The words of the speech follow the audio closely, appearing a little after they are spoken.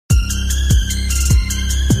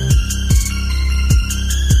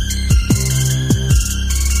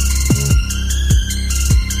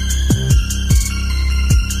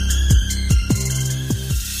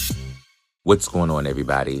What's going on,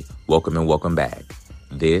 everybody? Welcome and welcome back.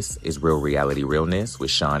 This is Real Reality Realness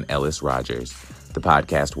with Sean Ellis Rogers, the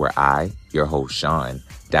podcast where I, your host Sean,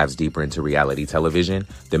 dives deeper into reality television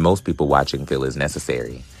than most people watching feel is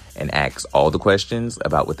necessary and asks all the questions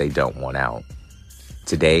about what they don't want out.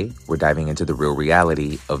 Today, we're diving into the real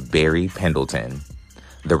reality of Barry Pendleton.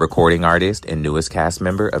 The recording artist and newest cast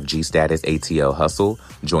member of G-Status ATL Hustle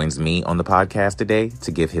joins me on the podcast today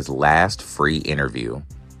to give his last free interview.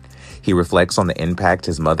 He reflects on the impact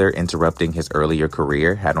his mother interrupting his earlier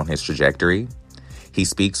career had on his trajectory. He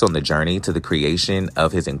speaks on the journey to the creation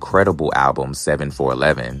of his incredible album,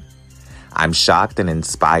 7-4-11. I'm shocked and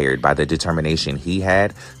inspired by the determination he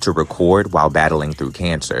had to record while battling through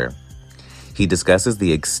cancer. He discusses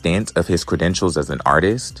the extent of his credentials as an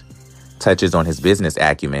artist, touches on his business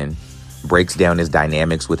acumen, breaks down his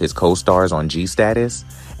dynamics with his co-stars on G-Status,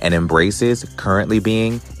 and embraces currently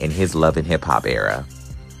being in his love and hip-hop era.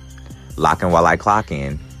 Lock in while I clock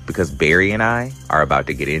in, because Barry and I are about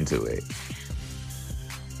to get into it.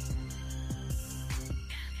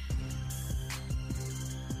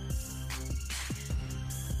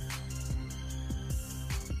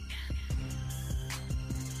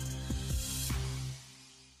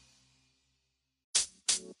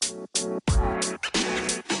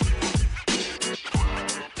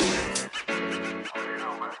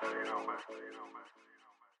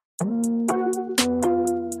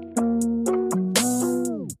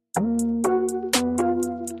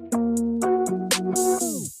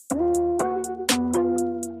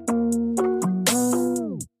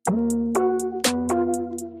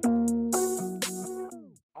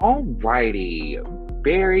 Alrighty,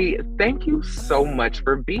 Barry, thank you so much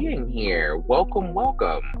for being here. Welcome.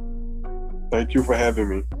 Thank you for having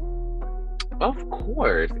me. Of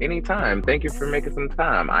course, anytime. Thank you for making some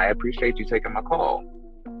time. I appreciate you taking my call.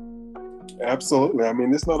 Absolutely. I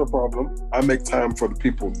mean, it's not a problem. I make time for the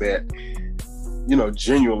people that,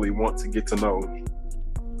 genuinely want to get to know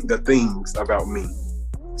the things about me.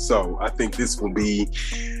 So I think this will be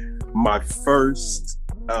my first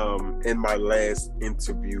and my last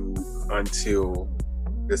interview until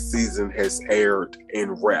the season has aired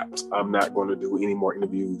and wrapped. I'm not going to do any more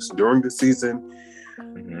interviews during the season.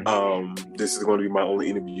 Mm-hmm. This is going to be my only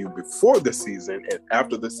interview before the season, and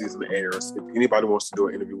after the season airs, if anybody wants to do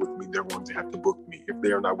an interview with me, they're going to have to book me. If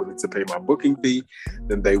they are not willing to pay my booking fee,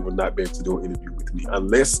 then they will not be able to do an interview with me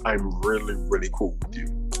unless I'm really, really cool with you.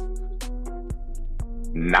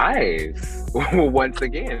 Nice. Once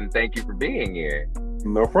again, thank you for being here.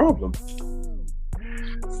 No problem.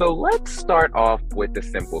 So let's start off with the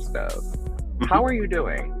simple stuff. Mm-hmm. How are you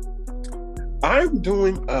doing? I'm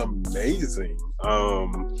doing amazing.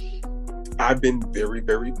 I've been very,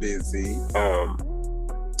 very busy.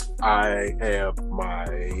 I have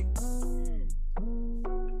my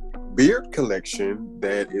beard collection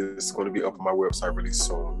that is going to be up on my website really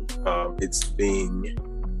soon. It's being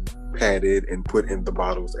padded and put in the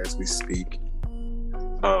bottles as we speak.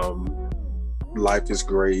 Life is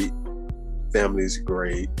great. Family is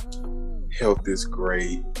great. Health is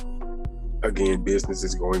great. Again, business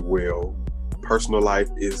is going well. Personal life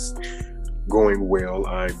is going well.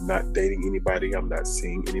 I'm not dating anybody. I'm not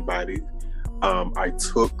seeing anybody. I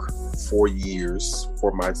took 4 years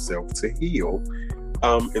for myself to heal.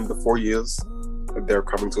 In the 4 years, they're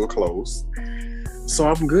coming to a close. So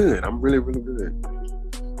I'm good. I'm really, really good.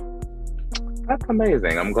 That's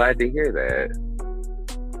amazing. I'm glad to hear that.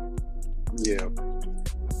 Yeah.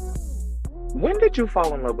 When did you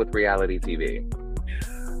fall in love with reality TV?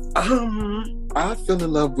 I fell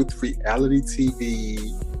in love with reality TV.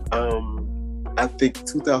 I think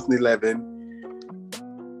 2011.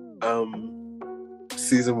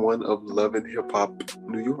 Season 1 of Love and Hip Hop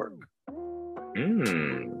New York.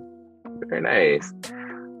 Very nice.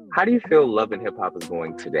 How do you feel Love and Hip Hop is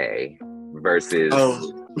going today versus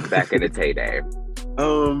back in its heyday?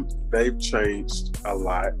 They've changed a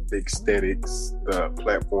lot. The aesthetics, the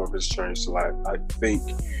platform has changed a lot. I think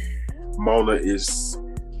Mona is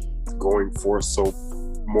going more so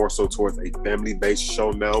towards a family-based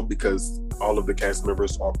show now because all of the cast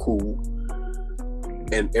members are cool.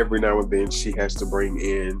 And every now and then she has to bring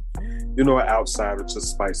in, an outsider to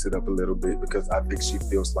spice it up a little bit because I think she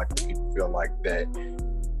feels like people feel like that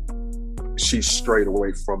she's strayed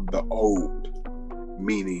away from the old,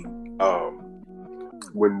 meaning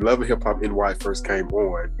when Love and Hip Hop NY first came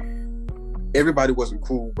on, everybody wasn't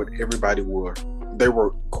cool, but they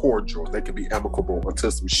were cordial. They could be amicable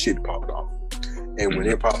until some shit popped off. And when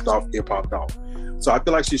it popped off, it popped off. So I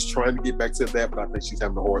feel like she's trying to get back to that, but I think she's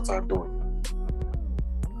having a hard time doing it.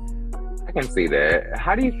 I can see that.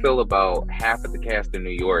 How do you feel about half of the cast in New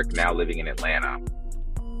York now living in Atlanta?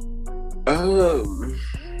 Um,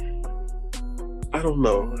 I don't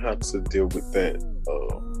know how to deal with that.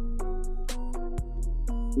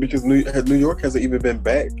 Because New York hasn't even been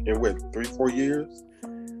back in what, 3-4 years.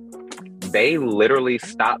 They literally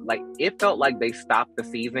stopped. Like, it felt like they stopped the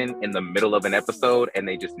season in the middle of an episode and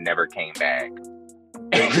they just never came back.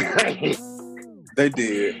 They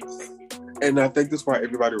did. And I think that's why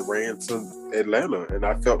everybody ran to Atlanta. And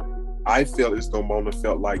I felt as though Mona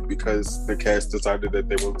felt like because the cast decided that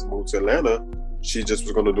they wanted to move to Atlanta, she just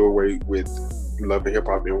was going to do away with Love and Hip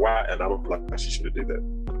Hop and why. And I don't feel like she should have did that.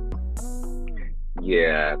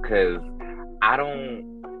 Yeah, because I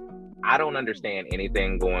don't understand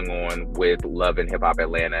anything going on with Love and Hip Hop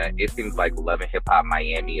Atlanta. It seems like Love and Hip Hop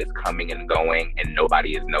Miami is coming and going and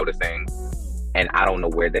nobody is noticing. And I don't know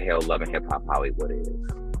where the hell Love and Hip Hop Hollywood is.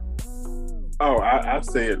 Oh, I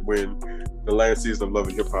said when the last season of Love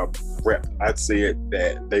and Hip Hop wrapped, I said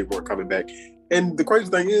that they weren't coming back. And the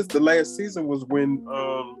crazy thing is, the last season was when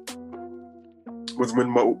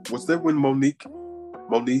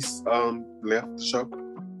Moniece left the show.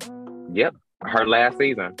 Yep, her last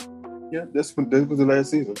season. Yeah, this was the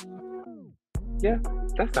last season. Yeah,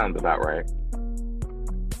 that sounds about right.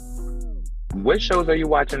 What shows are you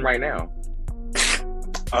watching right now?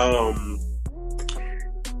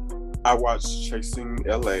 I watched Chasing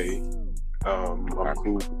LA. I'm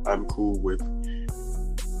cool with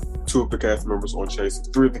three of the cast members on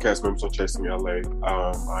Chasing LA.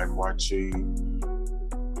 I'm watching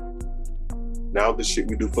Now the Shit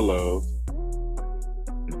We Do for Love.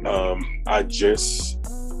 I just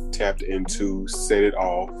tapped into Set It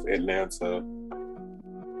Off Atlanta.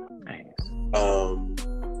 Nice.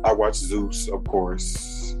 I watched Zeus, of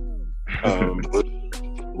course.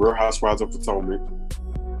 Real Housewives of Potomac.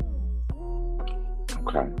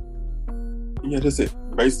 Okay. Yeah, that's it.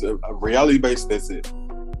 Reality based, that's it.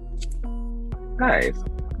 Nice.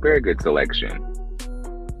 Very good selection.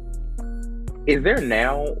 Is there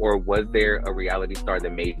now or was there a reality star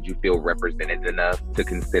that made you feel represented enough to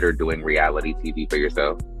consider doing reality TV for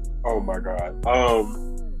yourself? Oh my God.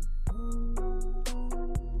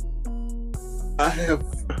 I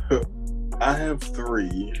have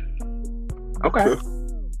three. Okay.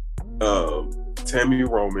 Tammy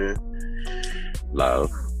Roman.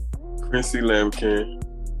 Love. Quincy Lampkin.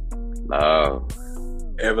 Love.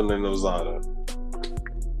 Evelyn Lozada.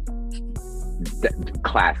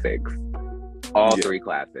 Classics. All three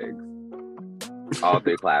classics. All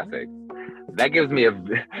three classics. That gives me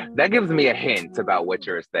a hint about what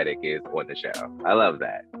your aesthetic is on the show. I love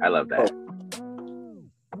that.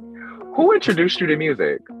 Who introduced you to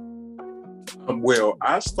music? Well,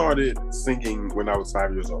 I started singing when I was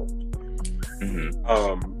 5 years old.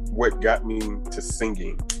 Mm-hmm. What got me to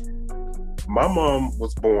singing? My mom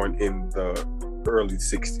was born in the early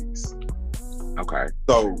 60s. Okay.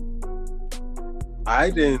 So I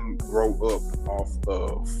didn't grow up off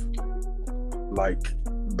of like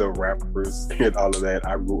the rappers and all of that.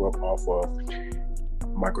 I grew up off of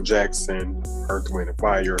Michael Jackson, Earth, Wind and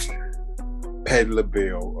Fire, Patti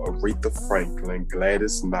LaBelle, Aretha Franklin,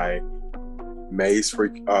 Gladys Knight,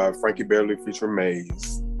 Frankie Beverly featuring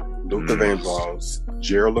Maze, Luther Vandross,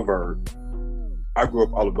 Gerald Levert. I grew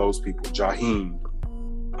up all of those people. Jaheim,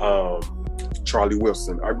 Charlie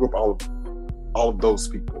Wilson. I grew up all of those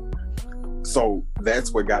people. So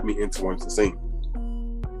that's what got me into wanting to sing.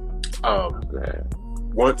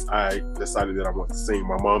 Once I decided that I wanted to sing,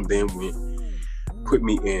 my mom then put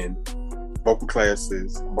me in vocal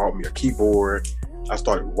classes, bought me a keyboard. I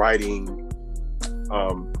started writing.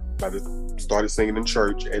 Started singing in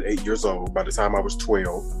church at 8 years old. By the time I was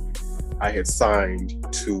 12, I had signed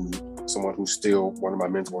to someone who's still one of my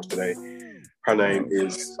mentors today. Her name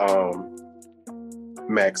is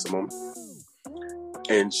Maximum.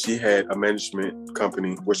 And she had a management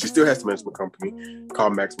company, well, she still has a management company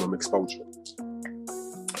called Maximum Exposure.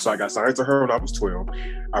 So I got signed to her when I was 12.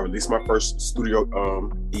 I released my first studio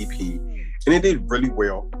EP, and it did really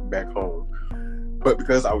well back home. But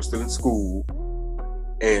because I was still in school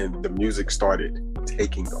and the music started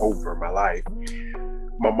taking over my life,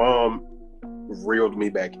 my mom reeled me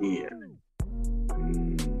back in.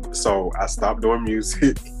 So I stopped doing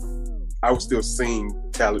music. I would still sing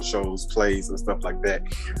talent shows, plays, and stuff like that.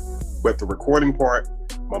 But the recording part,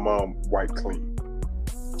 my mom wiped clean.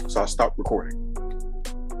 So I stopped recording.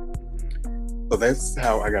 So that's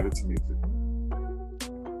how I got into music.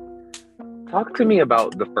 Talk to me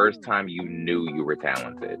about the first time you knew you were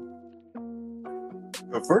talented.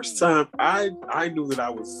 The first time I knew that I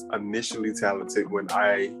was initially talented when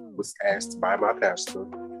I was asked by my pastor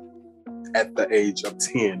at the age of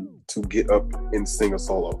 10 to get up and sing a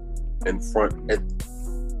solo in front of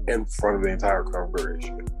the entire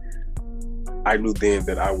congregation. I knew then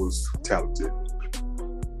that I was talented.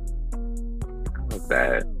 I love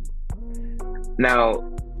that. Now,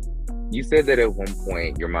 you said that at one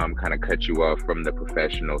point your mom kind of cut you off from the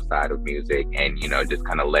professional side of music and, just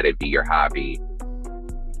kind of let it be your hobby.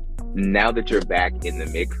 Now that you're back in the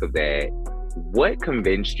mix of that, what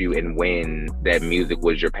convinced you and when that music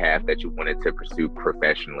was your path that you wanted to pursue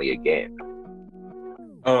professionally again?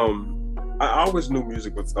 I always knew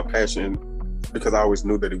music was a passion because I always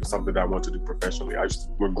knew that it was something that I wanted to do professionally.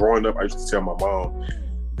 When growing up, I used to tell my mom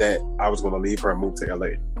that I was going to leave her and move to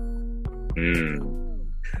LA.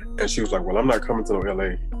 And she was like, well, I'm not coming to no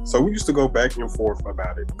LA. So we used to go back and forth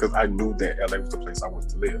about it because I knew that LA was the place I wanted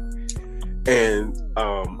to live. And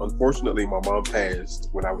unfortunately, my mom passed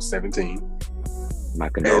when I was 17. My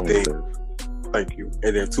condolences. Thank you.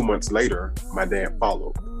 And then 2 months later, my dad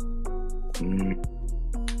followed.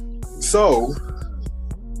 So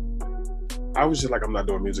I was just like, I'm not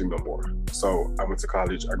doing music no more. So I went to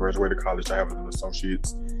college. I graduated college. I have an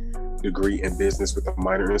associate's degree in business with a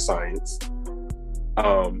minor in science.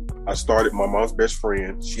 I started my mom's best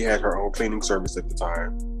friend. She had her own cleaning service at the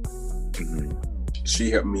time. She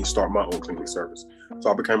helped me start my own cleaning service.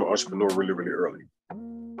 So I became an entrepreneur really, really early.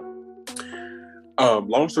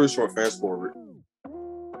 Long story short, fast forward.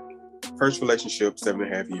 First relationship,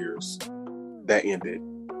 7.5 years. That ended.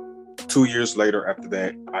 2 years later after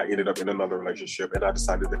that, I ended up in another relationship and I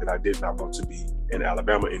decided that I did not want to be in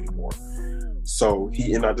Alabama anymore. So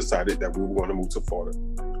he and I decided that we were going to move to Florida.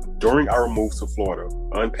 During our move to Florida,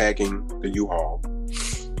 unpacking the U-Haul,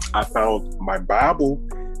 I found my Bible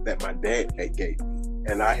that my dad had gave me.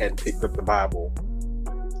 And I hadn't picked up the Bible.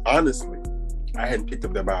 Honestly, I hadn't picked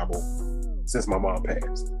up the Bible since my mom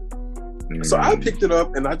passed. So I picked it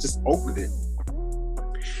up and I just opened it.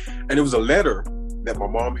 And it was a letter that my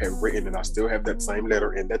mom had written, and I still have that same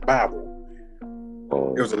letter in that Bible.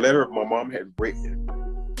 It was a letter my mom had written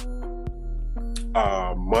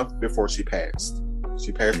a month before she passed.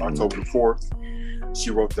 She passed October the 4th.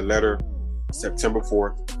 She wrote the letter September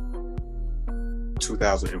 4th,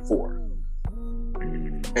 2004.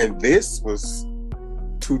 And this was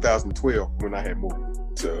 2012 when I had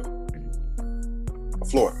moved to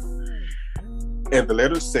Florida. And the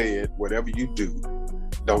letter said, whatever you do,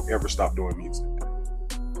 don't ever stop doing music.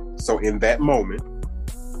 So in that moment,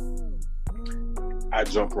 I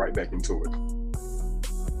jumped right back into it.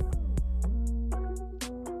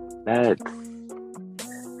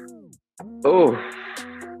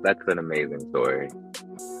 That's an amazing story.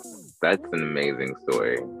 That's an amazing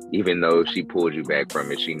story. Even though she pulled you back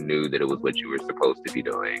from it, she knew that it was what you were supposed to be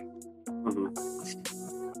doing.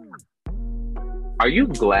 Are you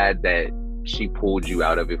glad that she pulled you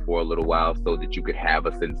out of it for a little while so that you could have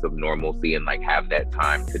a sense of normalcy and have that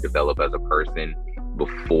time to develop as a person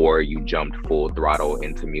before you jumped full throttle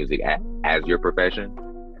into music as your profession?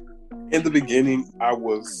 In the beginning, I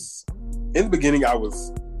was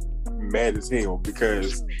mad as hell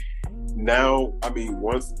because now,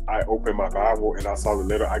 once I opened my Bible and I saw the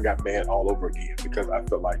letter, I got mad all over again because I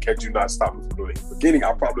felt like, had you not stopped me from doing it in the beginning,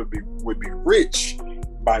 I probably would be rich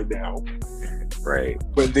by now. Right.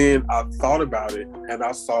 But then I thought about it and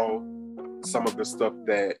I saw some of the stuff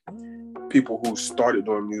that people who started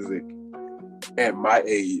doing music at my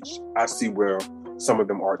age, I see where some of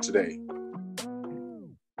them are today.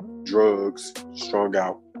 Drugs, strung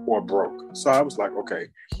out, or broke. So I was like, okay,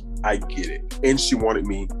 I get it. And she wanted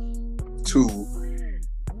me to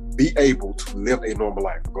be able to live a normal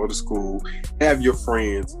life, go to school, have your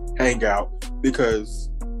friends, hang out, because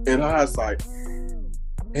in hindsight,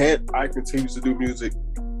 had I continued to do music,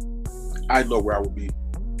 I know where I would be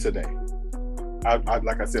today. I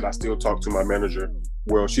like I said, I still talk to my manager.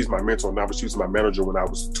 Well, she's my mentor now, but she was my manager when I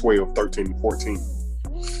was 12, 13, and 14.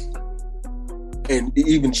 And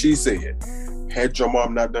even she said, had your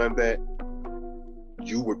mom not done that,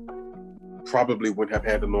 you probably wouldn't have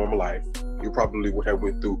had a normal life. You probably would have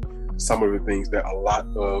went through some of the things that a lot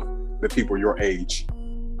of the people your age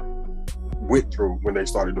went through when they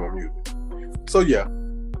started doing music. So yeah.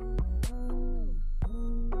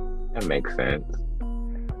 That makes sense.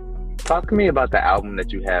 Talk to me about the album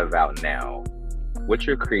that you have out now. What's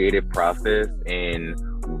your creative process and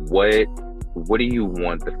what do you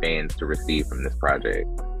want the fans to receive from this project?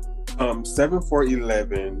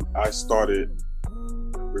 7/4/11, I started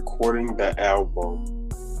recording the album.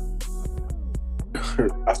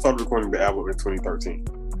 I started recording the album in 2013.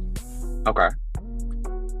 Okay.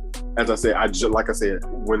 As I said, like I said,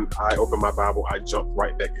 when I opened my Bible, I jumped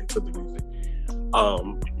right back into the music.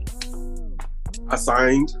 I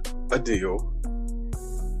signed a deal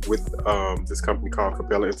with this company called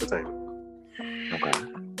Capella Entertainment. Okay.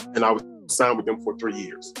 And I was signed with them for 3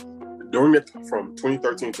 years. During that, from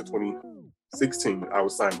 2013 to 2016, I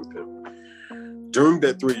was signed with them. During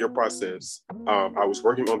that 3-year process, I was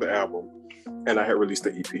working on the album, and I had released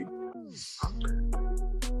the EP.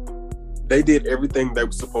 They did everything they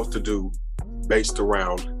were supposed to do based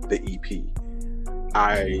around the EP.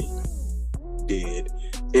 I did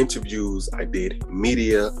interviews, I did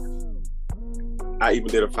media, I even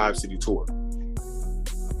did a 5-city tour.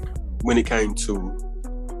 When it came to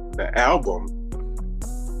the album,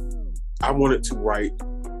 I wanted to write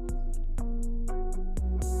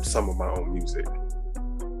some of my own music.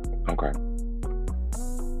 Okay.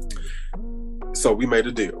 So we made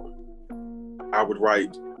a deal. I would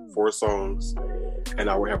write 4 songs, and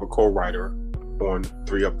I would have a co-writer on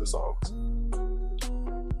 3 of the songs.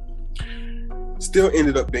 Still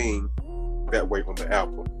ended up being that way on the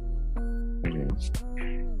album.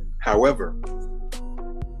 Mm-hmm. However,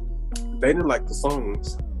 they didn't like the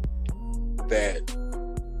songs that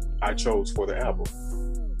I chose for the album.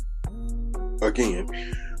 Again,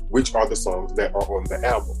 which are the songs that are on the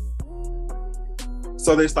album.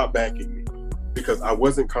 So they stopped backing me because I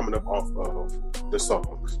wasn't coming up off of the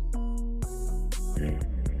songs.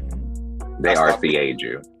 They RCA'd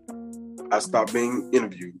you. I stopped being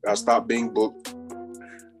interviewed. I stopped being booked.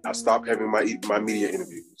 I stopped having my media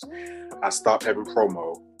interviews. I stopped having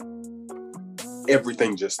promo.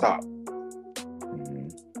 Everything just stopped.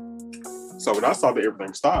 So when I saw that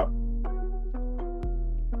everything stopped,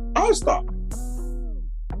 I stopped.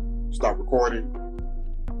 Stop recording.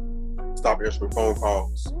 Stop answering phone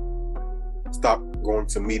calls. Stop going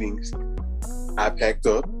to meetings. I packed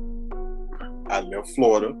up. I left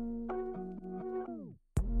Florida.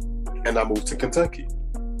 And I moved to Kentucky.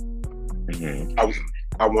 Mm-hmm.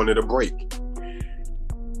 I wanted a break.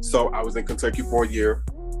 So I was in Kentucky for a year.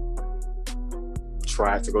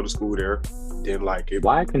 Tried to go to school there. Didn't like it.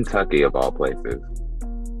 Why Kentucky of all places?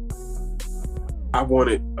 I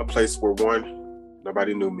wanted a place where, one,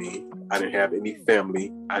 nobody knew me. I didn't have any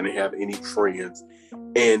family. I didn't have any friends.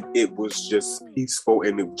 And it was just peaceful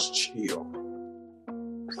and it was chill.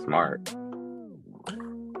 Smart.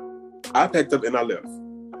 I packed up and I left.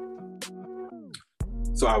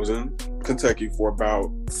 So I was in Kentucky for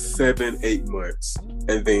about 7-8 months.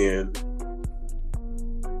 And then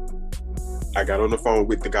I got on the phone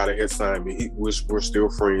with the guy that had signed me. We're still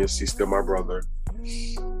friends. He's still my brother.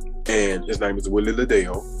 And his name is Willie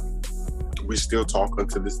Liddell. We still talk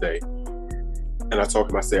until this day. And I told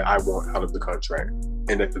him, I said, I want out of the contract.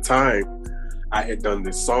 And at the time, I had done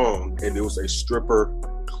this song, and it was a stripper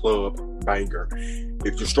club banger.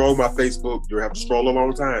 If you stroll my Facebook, you'll have to stroll a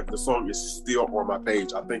long time. The song is still on my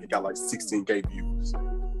page. I think it got like 16K views.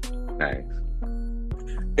 Nice.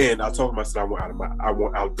 And I told him, I said, I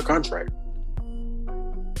want out of the contract.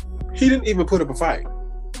 He didn't even put up a fight.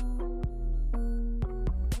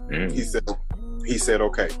 He said,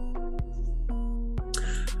 okay.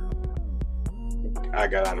 I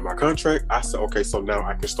got out of my contract. I said, okay, so now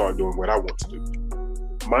I can start doing what I want to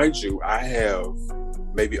do. Mind you, I have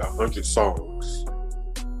maybe 100 songs.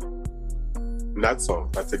 Not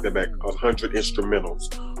songs, I take that back. 100 instrumentals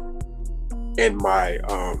in my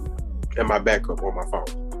backup on my phone.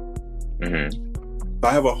 Mm-hmm.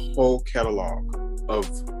 I have a whole catalog of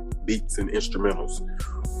beats and instrumentals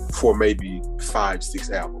for maybe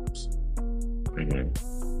 5-6 albums.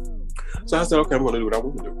 Mm-hmm. So I said, okay, I'm going to do what I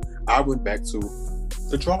want to do. I went back to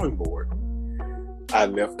the drawing board. I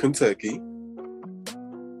left Kentucky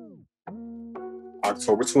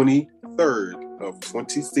October 23rd of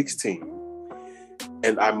 2016,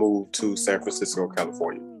 and I moved to San Francisco,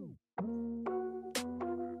 California.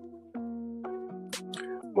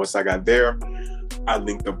 Once I got there, I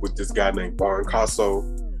linked up with this guy named Barn Casso,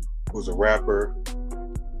 who's a rapper.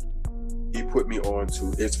 He put me on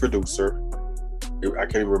to his producer. I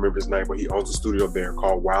can't even remember his name, but he owns a studio there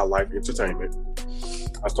called Wildlife Entertainment.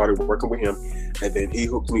 I started working with him, and then he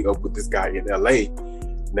hooked me up with this guy in LA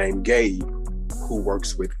named Gabe, who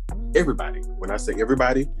works with everybody. When I say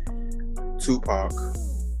everybody, Tupac,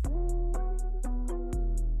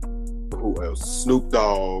 who else? Snoop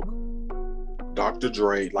Dogg, Dr.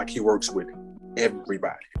 Dre, like he works with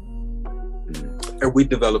everybody. And we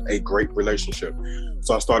developed a great relationship.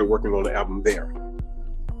 So I started working on the album there.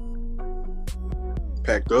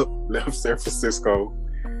 Packed up, left San Francisco,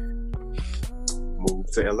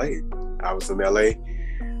 moved to LA. I was in LA,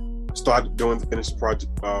 started doing the finishing project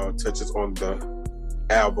touches on the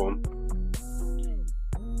album.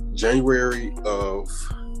 January of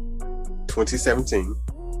 2017,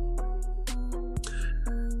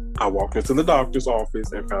 I walked into the doctor's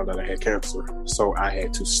office and found out I had cancer. So I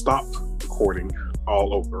had to stop recording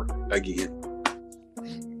all over again.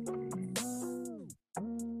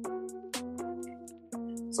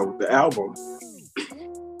 So the album,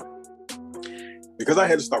 because I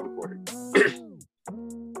had to start recording,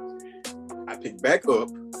 I picked back up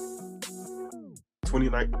end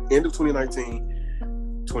of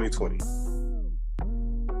 2019, 2020.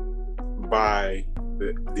 By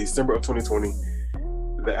the December of 2020,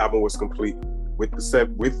 the album was complete with the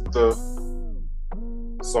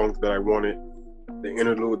songs that I wanted, the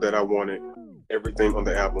interlude that I wanted. Everything on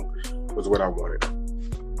the album was what I wanted.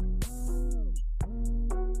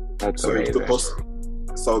 That's amazing.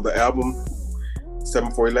 So the album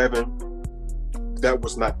 7411, that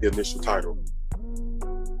was not the initial title.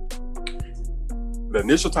 The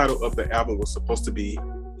initial title of the album was supposed to be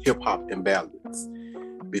Hip Hop and Ballads,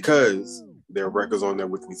 because there are records on there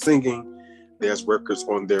with me singing. There's records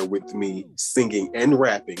on there with me singing and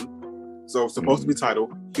rapping. So it's supposed to be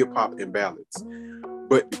titled Hip Hop and Ballads.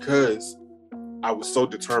 But because I was so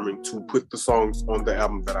determined to put the songs on the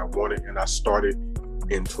album that I wanted, and I started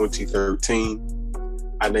in 2013,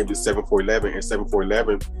 I named it 7411, and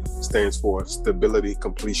 7411 stands for Stability,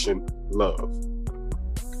 Completion, Love.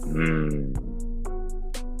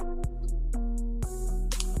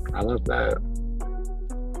 I love that.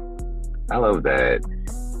 I love that.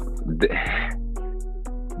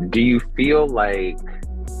 Do you feel like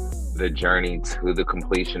the journey to the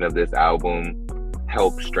completion of this album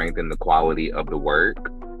helped strengthen the quality of the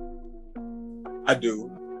work? I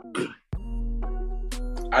do.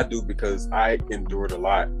 I do, because I endured a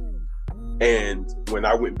lot. And when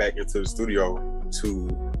I went back into the studio to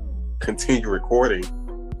continue recording,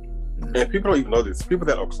 and people don't even know this, people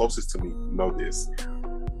that are closest to me know this,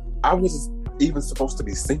 I wasn't even supposed to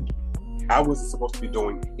be singing. I wasn't supposed to be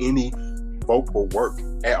doing any vocal work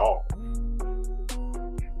at all,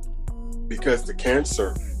 because the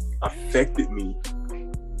cancer affected me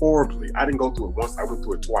horribly. I didn't go through it once, I went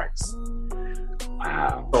through it twice.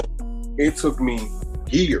 Wow. So it took me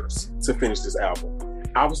years to finish this album.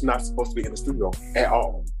 I was not supposed to be in the studio at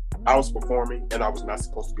all. I was performing, and I was not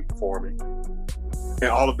supposed to be performing.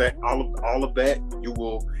 And all of that,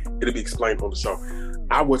 it'll be explained on the show.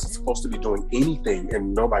 I wasn't supposed to be doing anything,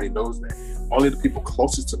 and nobody knows that. Only the people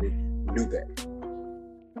closest to me knew that.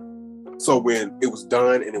 So when it was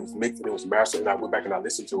done and it was mixed and it was mastered, and I went back and I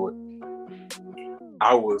listened to it,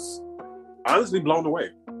 I was honestly blown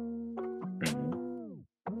away.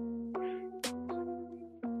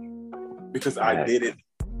 Because I did it,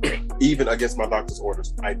 even against my doctor's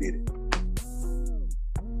orders. I did it.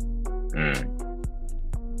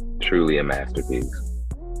 Truly a masterpiece.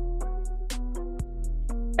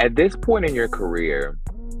 At this point in your career,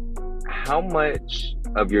 how much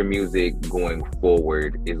of your music going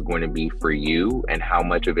forward is going to be for you, and how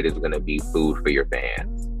much of it is going to be food for your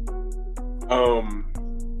fans?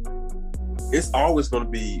 It's always going to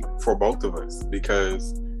be for both of us,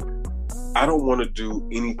 because I don't want to do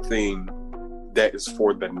anything that is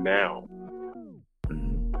for the now.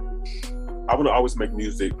 I want to always make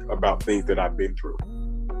music about things that I've been through,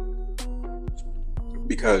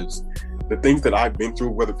 because the things that I've been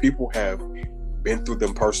through, whether people have been through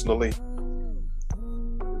them personally,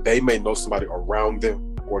 they may know somebody around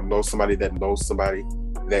them, or know somebody that knows somebody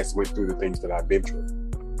that's went through the things that I've been through.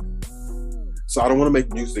 So I don't want to make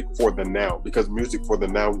music for the now, because music for the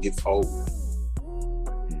now gets old.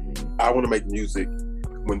 I want to make music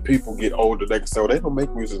when people get older, they can say, oh, they don't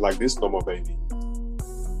make music like this no more, baby.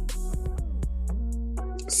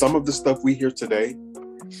 Some of the stuff we hear today,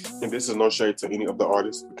 and this is no shade to any of the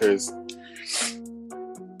artists, because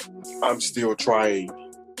I'm still trying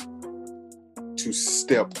to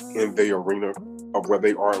step in the arena of where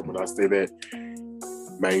they are. When I say that,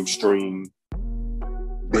 mainstream,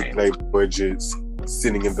 big label budgets,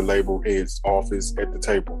 sitting in the label head's office at the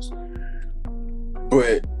tables.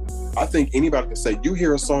 But I think anybody can say, you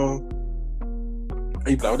hear a song, and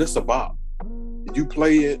you be like, oh, this is a bop. You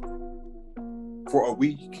play it for a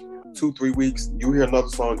week, 2-3 weeks, you hear another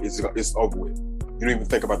song, it's over with. You don't even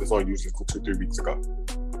think about the song you used to 2-3 weeks ago.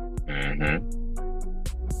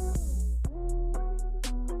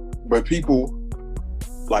 But people,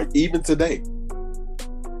 like even today,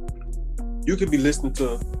 you could be listening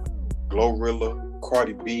to Glorilla,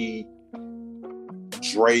 Cardi B,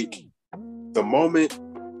 Drake. The moment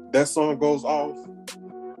that song goes off,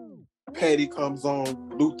 Patty comes on,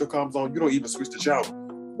 Luther comes on, you don't even switch the channel.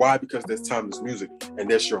 Why? Because that's timeless music,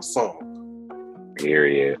 and that's your song.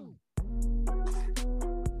 Period.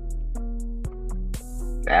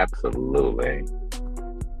 Absolutely.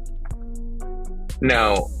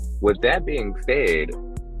 Now, with that being said,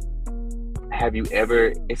 have you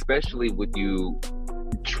ever, especially with you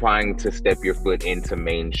trying to step your foot into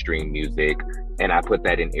mainstream music, and I put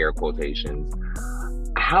that in air quotations,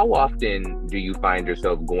 how often do you find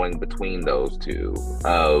yourself going between those two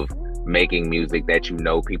of making music that you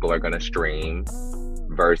know people are going to stream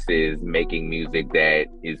versus making music that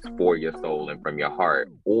is for your soul and from your heart?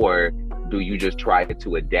 Or do you just try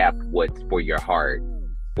to adapt what's for your heart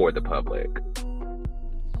for the public?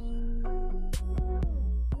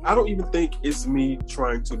 I don't even think it's me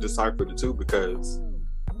trying to decipher the two, because,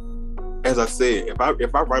 as I said,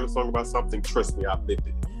 if I write a song about something, trust me, I've lived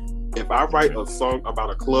it. If I write a song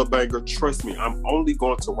about a club banger, trust me, I'm only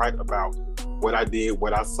going to write about what I did,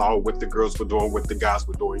 what I saw, what the girls were doing, what the guys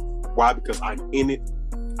were doing. Why? Because I'm in it,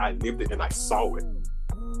 I lived it, and I saw it.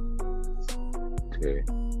 Okay.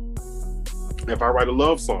 If I write a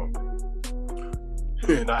love song,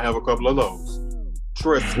 and I have a couple of those,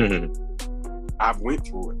 trust me, I've went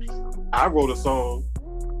through it. I wrote a song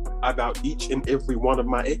about each and every one of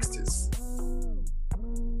my exes.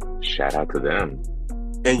 Shout out to them.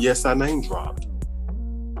 And yes, I name dropped.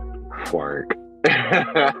 Work.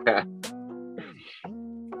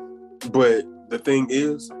 But the thing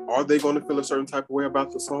is, are they going to feel a certain type of way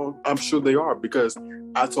about the song? I'm sure they are, because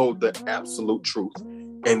I told the absolute truth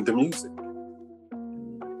in the music.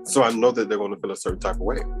 So I know that they're going to feel a certain type of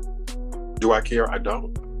way. Do I care? I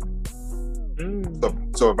don't.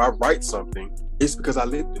 So if I write something, it's because I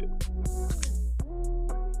lived it.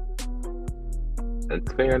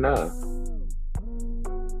 That's fair enough.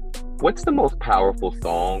 What's the most powerful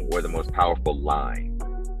song or the most powerful line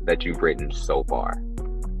that you've written so far?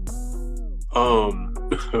 I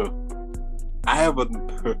have a.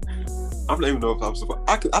 I don't even know if I'm supposed.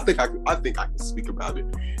 I think I can speak about it.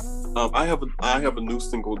 I have a new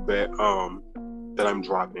single that I'm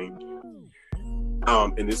dropping.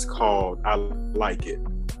 And it's called "I Like It."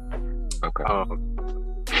 Okay.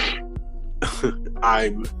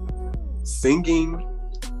 I'm singing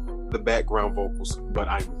the background vocals, but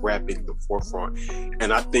I'm rapping the forefront.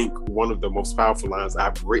 And I think one of the most powerful lines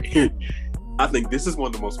I've written. I think this is one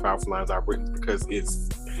of the most powerful lines I've written, because it's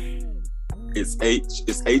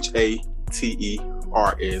HATERS.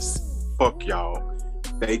 Fuck y'all,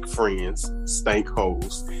 fake friends, stank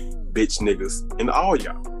hoes, bitch niggas, and all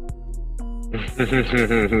y'all.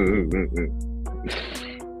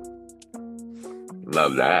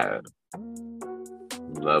 Love that.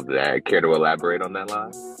 Love that. Care to elaborate on that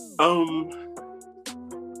line?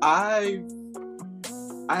 I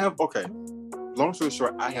have, okay, long story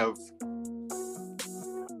short, I have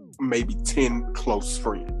maybe 10 close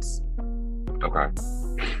friends. Okay.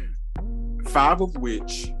 5 of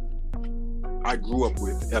which I grew up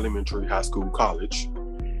with, elementary, high school, college.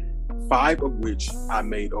 5 of which I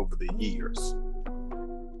made over the years.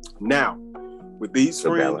 Now, with these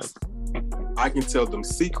friends, I can tell them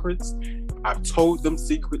secrets. I've told them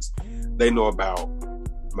secrets. They know about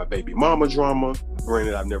my baby mama drama.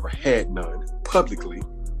 Granted, I've never had none publicly.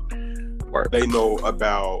 They know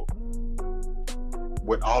about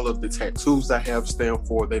what all of the tattoos I have stand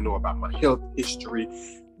for. They know about my health history.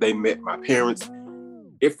 They met my parents.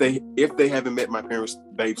 If they haven't met my parents,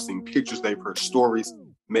 they've seen pictures, they've heard stories,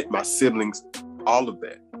 met my siblings, all of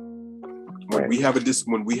that. When we have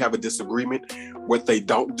a disagreement, what they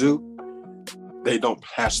don't do, they don't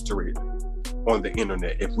plaster it on the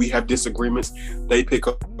internet. If we have disagreements, they pick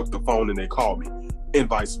up the phone and they call me, and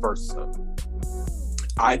vice versa.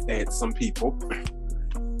 I've had some people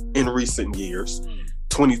in recent years,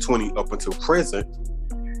 2020 up until present,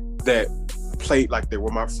 that played like they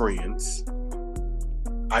were my friends.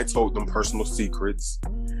 I told them personal secrets.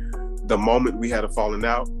 The moment we had a falling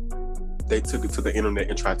out, they took it to the internet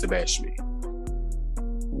and tried to bash me.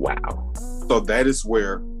 Wow. So that is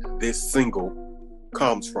where this single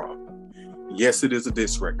comes from. Yes, it is a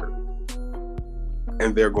diss record,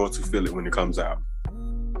 and they're going to feel it when it comes out.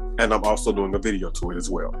 And I'm also doing a video to it as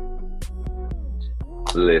well.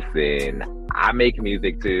 Listen, I make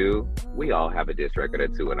music too. We all have a diss record or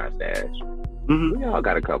two in our stash. Mm-hmm. We all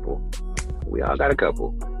got a couple.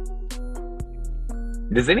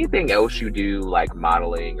 Does anything else you do, like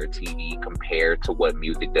modeling or TV, compare to what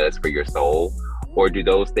music does for your soul? Or do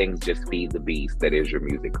those things just feed the beast that is your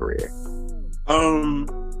music career?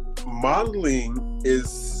 Modeling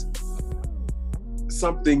is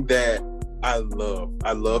something that I love.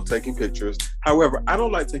 I love taking pictures. However, I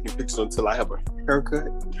don't like taking pictures until I have a haircut.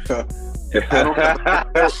 If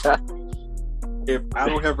I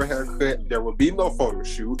don't have a haircut, there will be no photo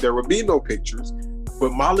shoot. There will be no pictures.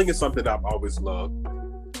 But modeling is something I've always loved.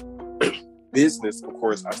 Business, of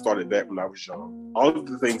course, I started that when I was young. All of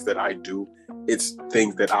the things that I do, it's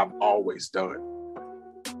things that I've always done.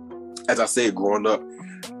 As I said, growing up,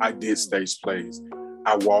 I did stage plays.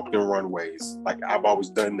 I walked in runways. Like, I've always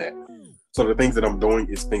done that. So the things that I'm doing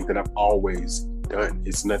is things that I've always done.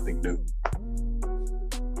 It's nothing new.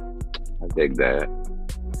 I dig that.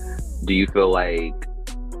 Do you feel like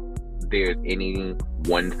there's any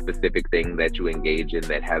one specific thing that you engage in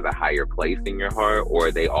that has a higher place in your heart, or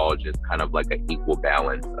are they all just kind of like an equal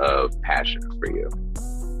balance of passions for you?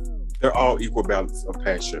 They're all equal balance of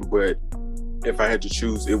passion, but if I had to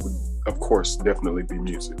choose, it would, of course, definitely be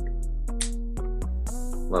music.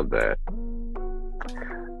 Love that.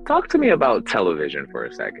 Talk to me about television for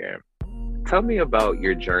a second. Tell me about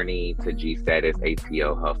your journey to G Status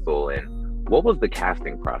ATL Hustle, and what was the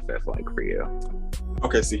casting process like for you?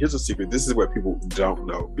 Okay, see, here's a secret. This is what people don't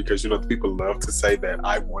know, because, people love to say that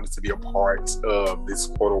I wanted to be a part of this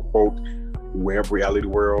quote-unquote web reality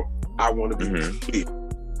world. I want to be kid.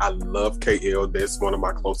 I love KL. That's one of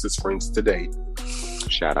my closest friends to date.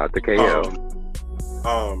 Shout out to KL.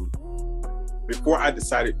 Before I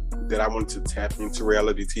decided that I wanted to tap into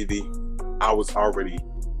reality TV, I was already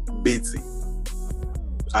busy.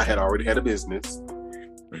 I had already had a business.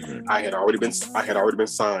 Mm-hmm. I had already been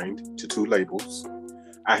signed to 2 labels.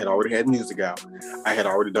 I had already had music out. I had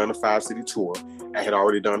already done a 5-city tour. I had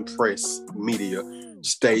already done press, media,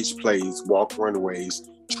 stage plays, walk runways,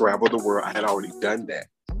 travel the world. I had already done that.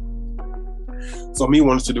 So me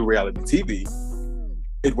wanting to do reality TV,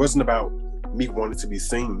 it wasn't about me wanting to be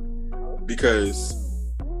seen, because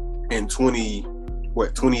in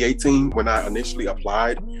 2018, when I initially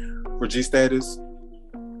applied for G Status,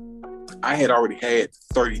 I had already had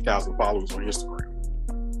 30,000 followers on Instagram.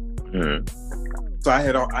 So I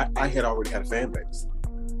had already had a fan base.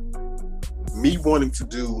 Me wanting to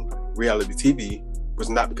do reality TV was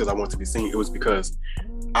not because I wanted to be seen. It was because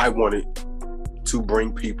I wanted to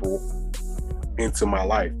bring people into my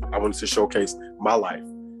life. I wanted to showcase my life,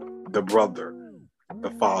 the brother,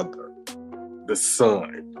 the father, the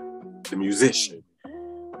son, the musician,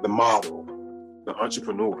 the model, the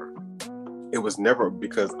entrepreneur. It was never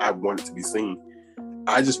because I wanted to be seen.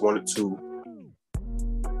 I just wanted to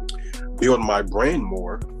build my brand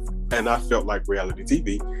more, and I felt like reality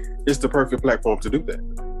TV is the perfect platform to do that.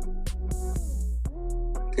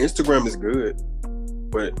 Instagram is good,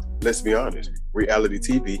 but let's be honest, reality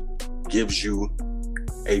TV gives you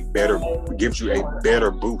a better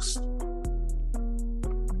boost.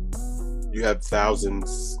 You have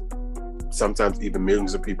thousands, sometimes even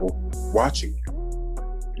millions of people watching.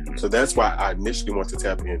 So that's why I initially wanted to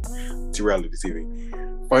tap into reality TV.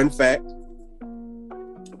 Fun fact,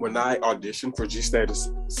 when I auditioned for G Status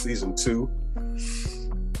season 2,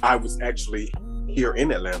 I was actually here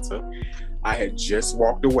in Atlanta. I had just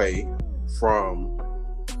walked away from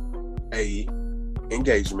a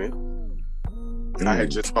engagement. I had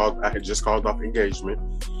just called off engagement,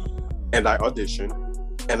 and I auditioned,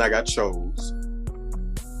 and I got chose.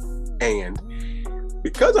 And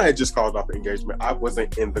because I had just called off engagement, I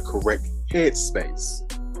wasn't in the correct headspace.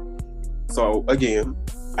 So again,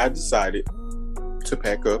 I decided to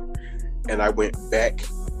pack up, and I went back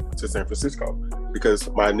to San Francisco, because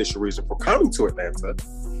my initial reason for coming to Atlanta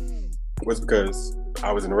was because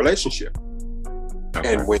I was in a relationship.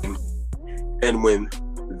 Okay. And when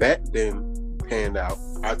that then panned out,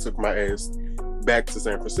 I took my ass back to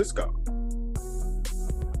San Francisco.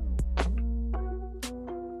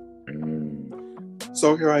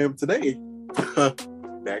 So here I am today,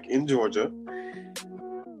 back in Georgia.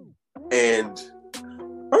 And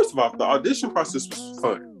first of all, the audition process was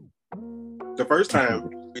fun. The first time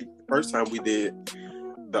we did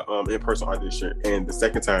the in-person audition, and the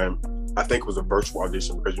second time I think it was a virtual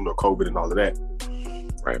audition because COVID and all of that.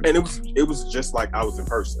 Right. And it was just like I was in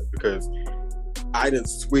person, because I didn't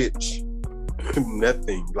switch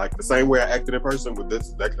nothing. Like the same way I acted in person, but this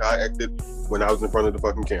is exactly how I acted when I was in front of the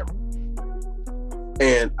fucking camera.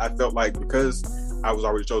 And I felt like, because I was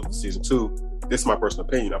already chosen for season 2, this is my personal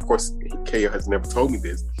opinion. Of course, Kaya has never told me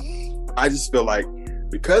this. I just feel like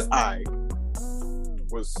because I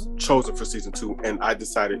was chosen for season 2 and I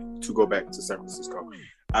decided to go back to San Francisco,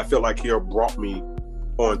 I felt like Kaya brought me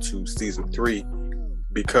onto season 3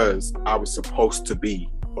 because I was supposed to be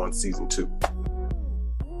on season 2.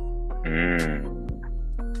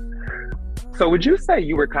 So would you say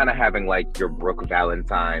you were kind of having like your Brooke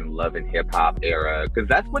Valentine Love and Hip Hop era? Because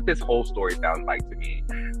that's what this whole story sounds like to me.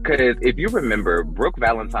 Because if you remember, Brooke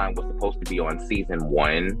Valentine was supposed to be on season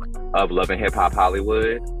 1 of Love and Hip Hop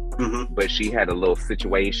Hollywood, but she had a little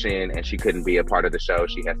situation and she couldn't be a part of the show.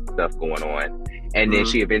 She had some stuff going on. And then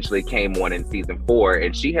she eventually came on in season 4,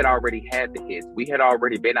 and she had already had the hits. We had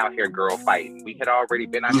already been out here girl fighting. We had already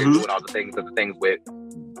been out here doing all the things with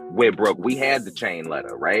Brooke. We had the chain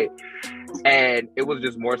letter, right? And it was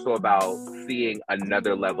just more so about seeing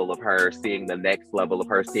another level of her, seeing the next level of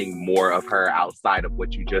her, seeing more of her outside of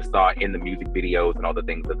what you just saw in the music videos and all the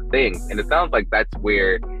things of the things. And it sounds like that's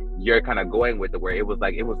where you're kind of going with it, where it was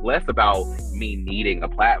less about me needing a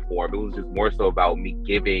platform. It was just more so about me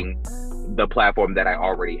giving the platform that I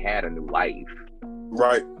already had a new life.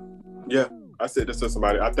 Right. Yeah. I said this to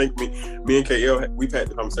somebody. I think me and KL, we've had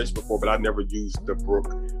the conversation before, but I never used the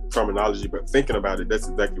Brooke terminology. But thinking about it, that's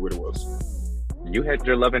exactly what it was. You had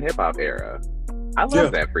your Love and Hip Hop era. I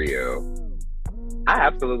love that for you. I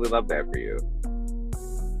absolutely love that for you.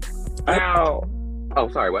 Now,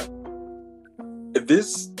 sorry, what?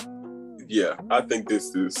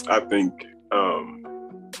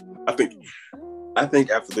 I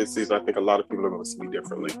think after this season, I think a lot of people are going to see me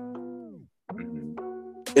differently.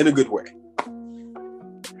 In a good way.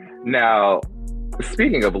 Now,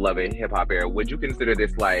 speaking of Love and Hip Hop era, would you consider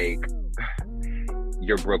this like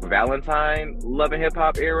your Brooke Valentine Love and Hip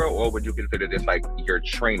Hop era, or would you consider this like your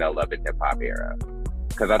Trina Love and Hip Hop era?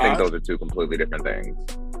 Because I think those are two completely different things.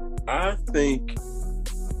 I think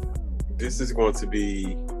this is going to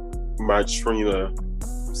be my Trina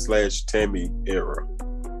 / Tammy era.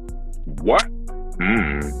 What?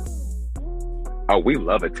 Oh, we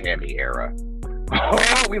love a Tammy era.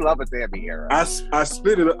 Oh, we love a Tammy era. I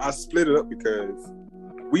split it up because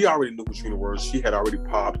we already knew who Trina was. She had already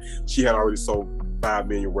popped. She had already sold 5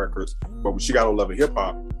 million records. But when she got on Love and Hip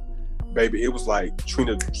Hop, baby, it was like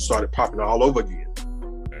Trina started popping all over again.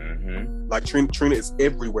 Mm-hmm. Like Trina is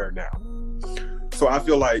everywhere now. So I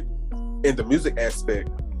feel like in the music aspect,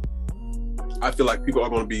 I feel like people are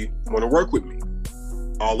going to work with me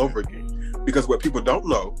all over again. Because what people don't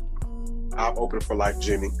know, I've opened for Life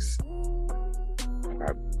Jennings.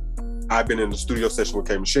 I've been in the studio session with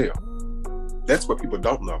K. Michelle. That's what people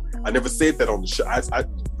don't know. I never said that on the show.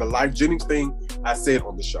 The Life Jennings thing, I said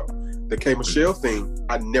on the show. The K. Michelle thing,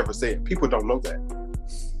 I never said. People don't know that.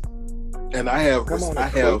 And I have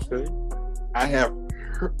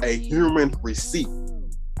a human receipt.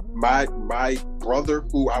 My brother,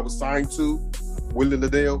 who I was signed to, Willie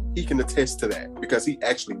Liddell, he can attest to that because he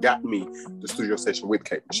actually got me the studio session with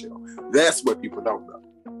K. Michelle. That's what people don't know.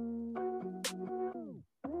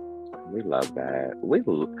 We love that. We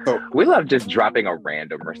love just dropping a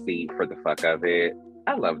random receipt for the fuck of it.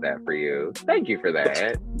 I love that for you. Thank you for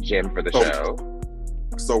that, Jim, for the show.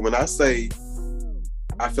 So when I say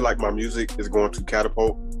I feel like my music is going to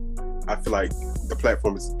catapult, I feel like the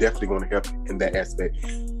platform is definitely going to help in that aspect.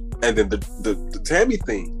 And then the Tammy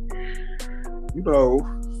thing,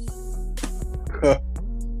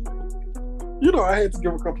 I had to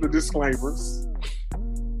give a couple of disclaimers.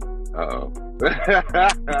 Uh-oh.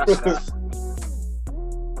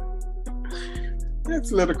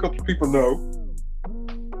 Let's let a couple of people know.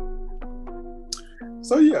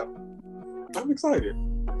 So yeah, I'm excited.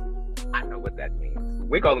 I know what that means.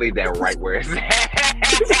 We're gonna leave that right where it's at.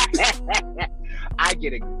 I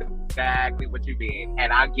get exactly what you mean,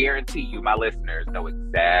 and I guarantee you, my listeners know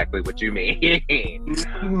exactly what you mean.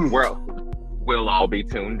 We'll all be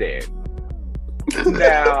tuned in.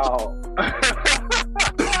 Now,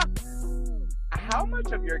 how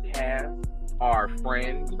much of your cast are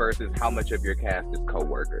friends versus how much of your cast is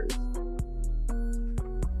co-workers?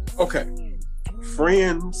 Okay.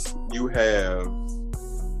 Friends, you have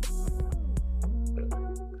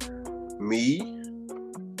me,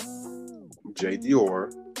 J.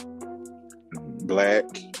 Dior, Black,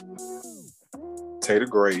 Tater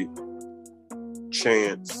Great,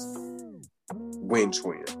 Chance, Wind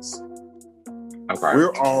Twins. Okay.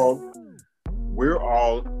 We're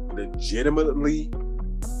all legitimately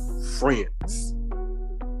friends.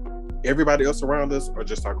 Everybody else around us are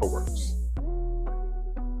just our co-workers.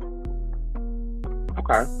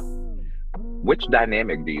 Okay. Which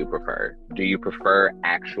dynamic do you prefer? Do you prefer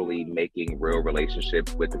actually making real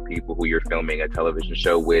relationships with the people who you're filming a television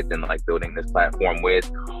show with and like building this platform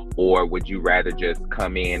with? Or would you rather just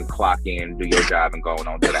come in, clock in, do your job and go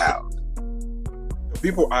on to the house? The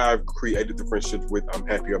people I've created the friendships with, I'm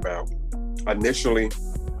happy about. Initially,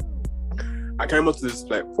 I came onto this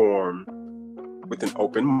platform with an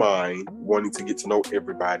open mind, wanting to get to know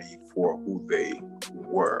everybody for who they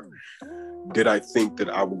were. Did I think that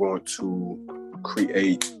I was going to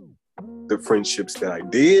create the friendships that I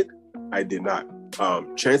did? I did not.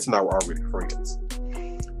 Chance and I were already friends.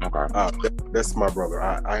 Okay. That's my brother.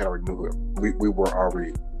 I already knew him. We were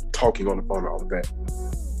already talking on the phone and all of that.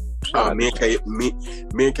 Me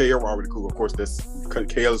and KL were already cool. Of course,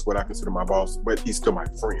 KL is what I consider my boss, but he's still my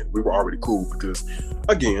friend. We were already cool because,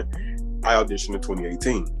 again, I auditioned in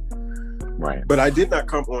 2018. Right. But I did not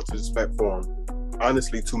come onto this platform,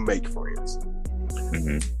 honestly, to make friends.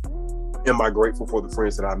 Mm-hmm. Am I grateful for the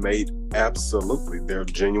friends that I made? Absolutely. They're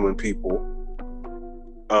genuine people.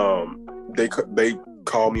 They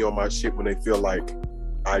call me on my shit when they feel like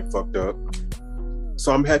I fucked up.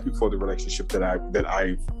 So I'm happy for the relationship that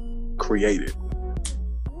I've created.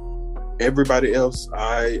 Everybody else,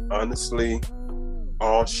 I honestly,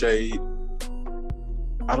 all shade.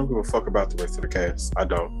 I don't give a fuck about the rest of the cast. I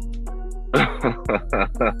don't.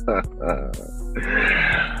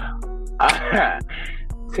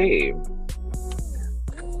 Team.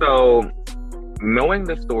 So, knowing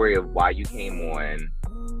the story of why you came on,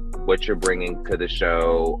 what you're bringing to the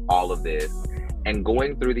show, all of this, and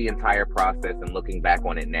going through the entire process and looking back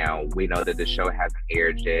on it now, we know that the show hasn't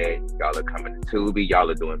aired yet. Y'all are coming to Tubi. Y'all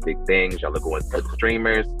are doing big things. Y'all are going to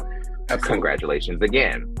streamers. Absolutely. Congratulations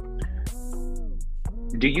again.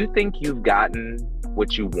 Do you think you've gotten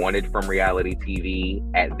what you wanted from reality TV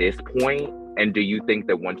at this point? And do you think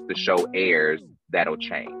that once the show airs, that'll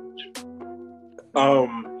change?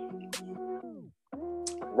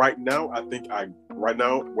 Right now,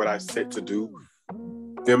 what I set to do,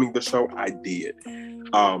 filming the show, I did.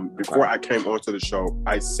 Before I came onto the show,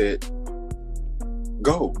 I set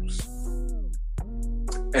goals.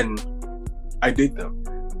 And I did them.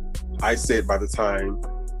 I said by the time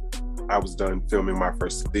I was done filming my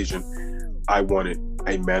first season, I wanted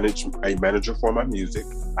a manager for my music.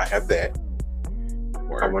 I have that.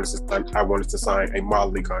 I wanted to sign a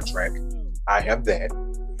modeling contract. I have that.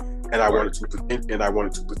 And I wanted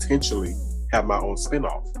to potentially have my own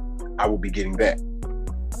spinoff. I will be getting that.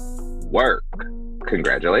 Work.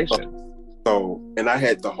 Congratulations. So, and I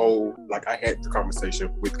had the conversation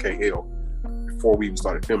with KL before we even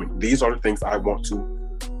started filming. These are the things I want to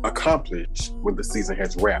accomplish when the season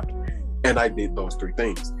has wrapped. And I did those 3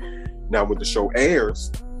 things. Now, when the show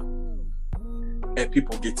airs and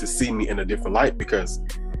people get to see me in a different light, because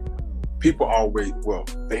people always,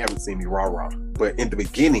 they haven't seen me rah-rah, but in the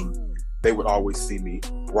beginning, they would always see me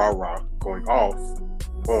rah-rah going off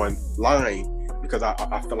online because I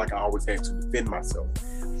felt like I always had to defend myself.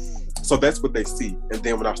 So that's what they see. And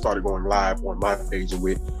then when I started going live on my page and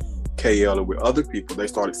with KL and with other people, they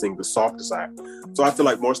started seeing the softer side. So I feel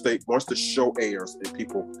like once the show airs and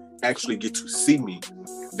people actually get to see me,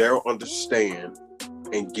 they'll understand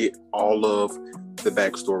and get all of the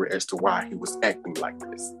backstory as to why he was acting like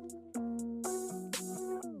this.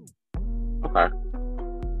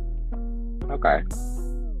 Okay.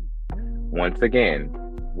 Once again,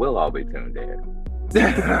 we'll all be tuned in.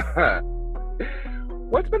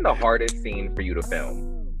 What's been the hardest scene for you to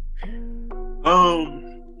film?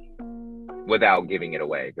 Without giving it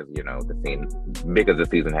away, because the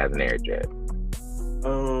season hasn't aired yet.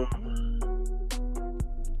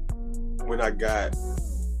 When I got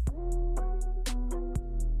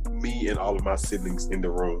me and all of my siblings in the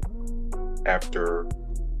room after,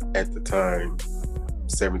 at the time,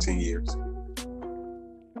 17 years.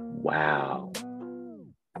 Wow.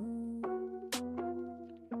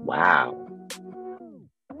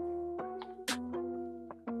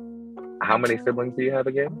 How many siblings do you have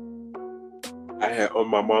again? On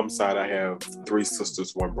my mom's side, I have 3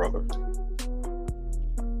 sisters, 1 brother.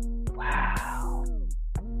 Wow.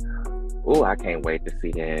 Oh, I can't wait to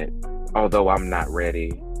see that. Although I'm not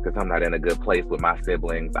ready, because I'm not in a good place with my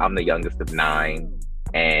siblings. I'm the youngest of 9,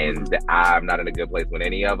 and I'm not in a good place with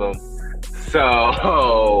any of them.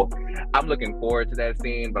 So I'm looking forward to that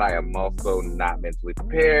scene, but I am also not mentally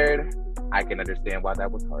prepared. I can understand why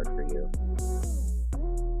that was hard for you.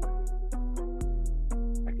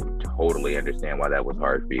 I can totally understand why that was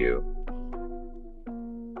hard for you.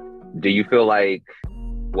 Do you feel like,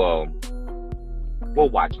 we'll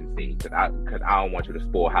watch and see, because I don't want you to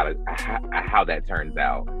spoil how that turns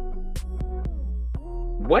out.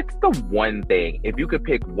 What's the one thing, if you could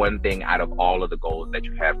pick one thing out of all of the goals that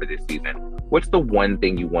you have for this season, what's the one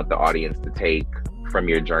thing you want the audience to take from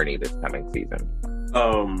your journey this coming season?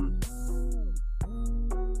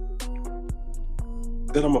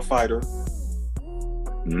 That I'm a fighter.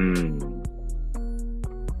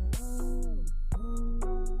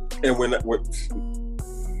 And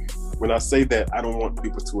when I say that, I don't want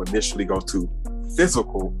people to initially go to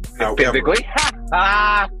physical. Physically?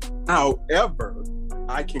 However,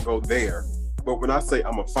 I can go there. But when I say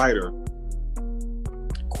I'm a fighter,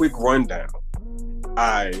 quick rundown.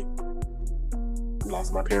 I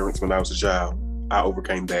lost my parents when I was a child. I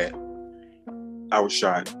overcame that. I was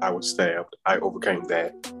shot. I was stabbed. I overcame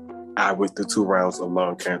that. I went through 2 rounds of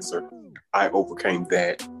lung cancer. I overcame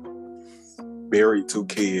that. Buried 2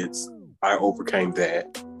 kids. I overcame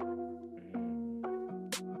that.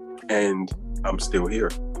 And I'm still here.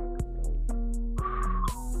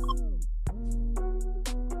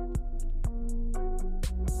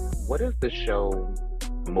 what does the show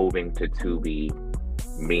moving to Tubi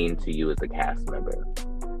mean to you as a cast member?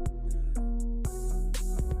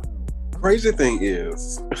 Crazy thing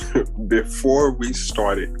is, before we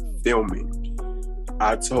started filming,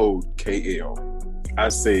 I told KL, I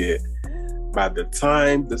said, by the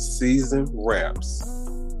time the season wraps,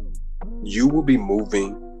 you will be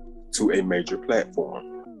moving to a major platform.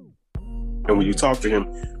 And when you talk to him,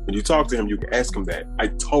 you can ask him that. I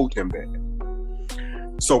told him that.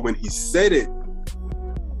 So when he said it,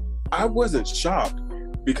 I wasn't shocked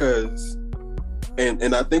because,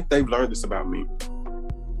 and I think they've learned this about me.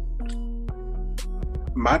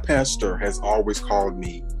 My pastor has always called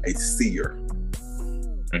me a seer.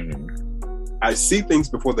 Mm-hmm. I see things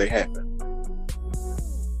before they happen.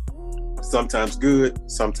 Sometimes good,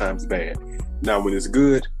 sometimes bad. Now, when it's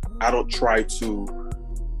good, I don't try to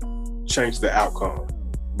change the outcome.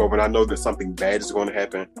 But when I know that something bad is going to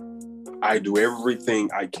happen, I do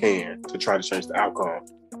everything I can to try to change the outcome.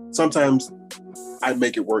 Sometimes I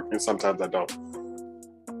make it work and sometimes I don't.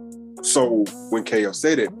 So when KL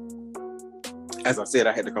said it, as I said,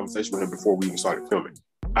 I had the conversation with him before we even started filming.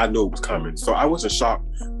 I knew it was coming. So I wasn't shocked.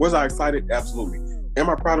 Was I excited? Absolutely. Am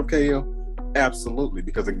I proud of KL? Absolutely.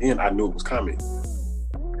 Because again, I knew it was coming.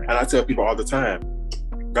 And I tell people all the time,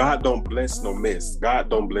 God don't bless no mess.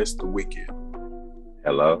 God don't bless the wicked.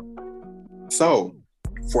 Hello? So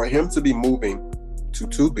for him to be moving to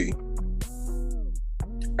Tubi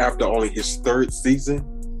after only his third season,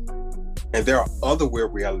 and there are other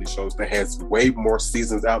web reality shows that has way more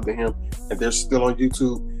seasons out than him, and they're still on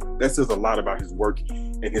YouTube, that says a lot about his work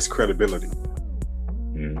and his credibility.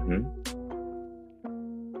 Mm-hmm.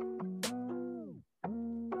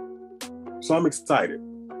 So I'm excited.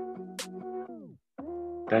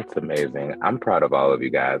 That's amazing. I'm proud of all of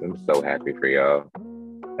you guys. I'm so happy for y'all.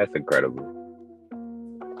 That's incredible.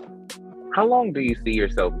 How long do you see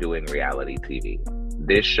yourself doing reality TV?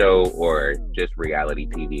 This show or just reality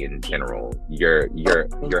TV in general? Your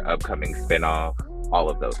upcoming spinoff, all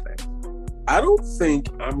of those things. I don't think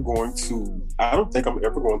I'm ever going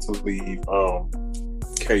to leave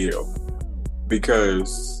KL,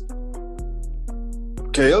 because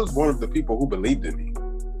KL is one of the people who believed in me.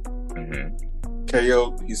 Mm-hmm.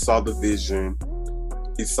 KL, he saw the vision,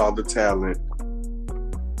 he saw the talent.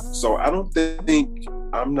 So I don't think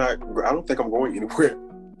I'm going anywhere.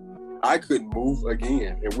 I could move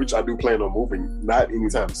again, in which I do plan on moving, not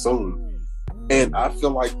anytime soon. And I feel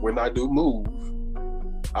like when I do move,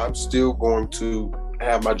 I'm still going to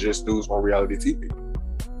have my just dues on reality TV.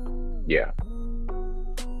 Yeah.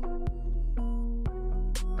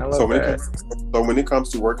 So when it comes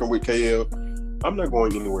to working with KL, I'm not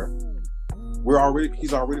going anywhere.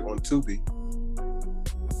 He's already on Tubi,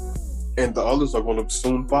 and the others are going to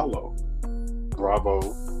soon follow. Bravo,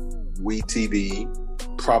 WeTV,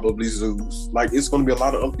 probably Zeus. Like, it's going to be a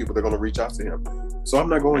lot of other people that are going to reach out to him. So I'm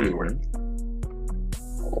not going anywhere.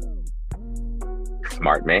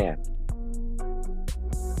 Smart man.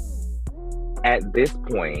 At this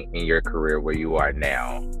point in your career where you are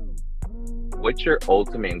now, what's your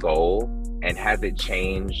ultimate goal, and has it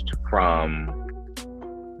changed from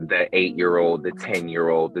the 8-year-old, the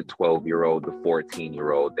 10-year-old, the 12-year-old, the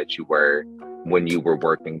 14-year-old that you were when you were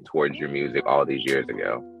working towards your music all these years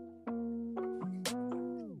ago?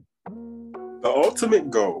 The ultimate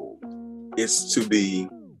goal is to be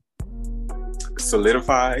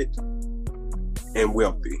solidified and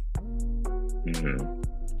wealthy. Mm-hmm.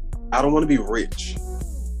 I don't want to be rich.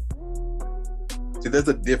 See, there's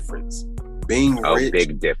a difference. Being rich,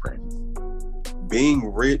 big difference.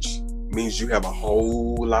 Being rich means you have a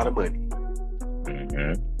whole lot of money.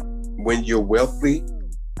 Mm-hmm. When you're wealthy,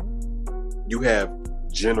 you have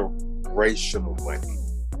generational money.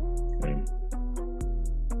 Mm.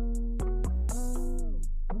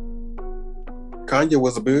 Kanye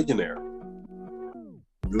was a billionaire.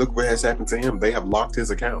 Look what has happened to him. They have locked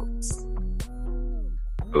his accounts.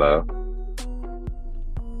 Hello?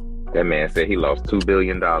 That man said he lost $2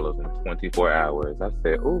 billion in 24 hours. I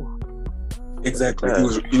said, ooh. Exactly.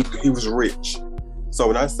 He was rich. So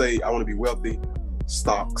when I say I want to be wealthy,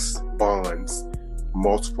 stocks, bonds,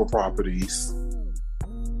 multiple properties,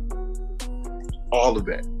 all of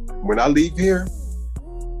that. When I leave here,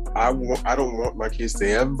 I don't want my kids to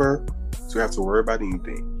ever to have to worry about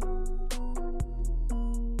anything.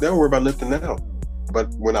 They don't worry about nothing now.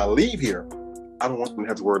 But when I leave here, I don't want them to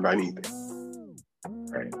have to worry about anything.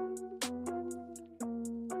 Right.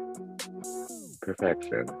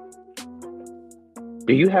 Perfection.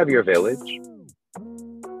 Do you have your village?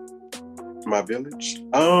 My village?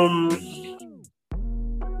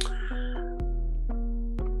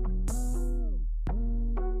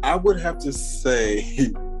 I would have to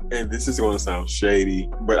say and this is going to sound shady,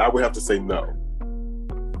 but I would have to say no.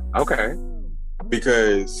 Okay.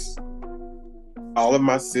 Because all of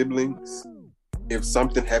my siblings, if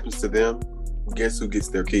something happens to them, guess who gets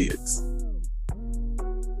their kids?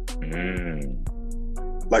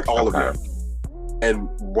 Like all of them. And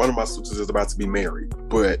one of my sisters is about to be married.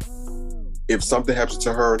 But if something happens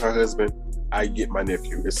to her and her husband, I get my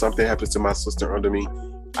nephew. If something happens to my sister under me,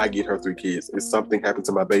 I get her 3 kids. If something happens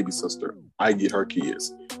to my baby sister, I get her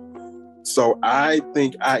kids. So I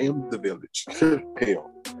think I am the village. Hell.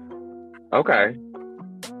 Okay.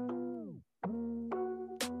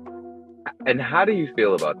 And how do you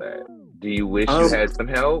feel about that? Do you wish you had some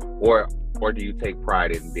help, or do you take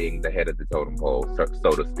pride in being the head of the totem pole,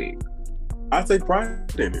 so to speak? I take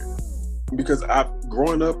pride in it because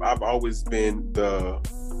growing up, I've always been the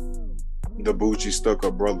bougie,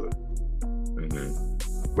 stuck-up brother.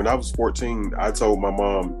 Mm-hmm. When I was 14, I told my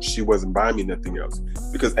mom she wasn't buying me nothing else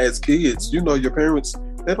because as kids, your parents,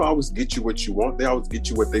 they don't always get you what you want. They always get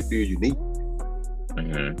you what they feel you need.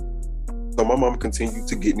 Mm-hmm. So my mom continued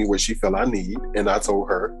to get me what she felt I need, and I told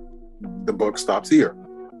her, the buck stops here.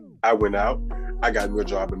 I went out. I got me a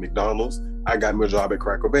job at McDonald's. I got me a job at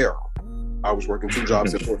Cracker Barrel. I was working 2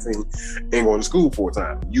 jobs at 14 and going to school 4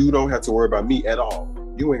 times. You don't have to worry about me at all.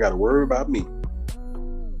 You ain't got to worry about me.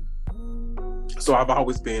 So I've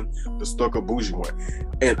always been the stuck-up bougie one.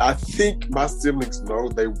 And I think my siblings know.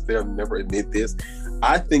 They'll never admit this.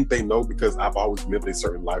 I think they know because I've always lived a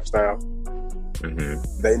certain lifestyle. Mm-hmm.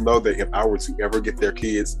 They know that if I were to ever get their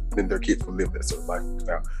kids, then their kids will live that certain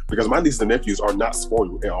lifestyle. Because my nieces and nephews are not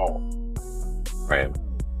spoiled at all. Right.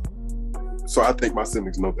 So I think my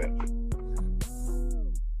siblings know that.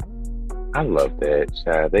 I love that,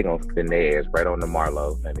 child. They gonna spin their ass right on the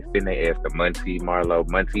Marlowe. And they spin their ass to Muncie, Marlowe,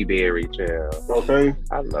 Muncie Berry, child. Okay.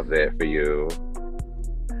 I love that for you.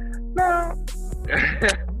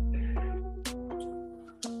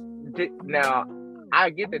 Now,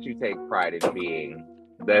 I get that you take pride in being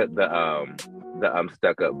the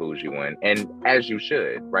stuck-up bougie one, and as you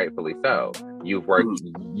should, rightfully so. You've worked,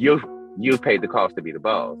 you've paid the cost to be the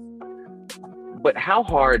boss. But how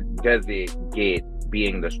hard does it get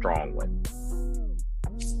being the strong one?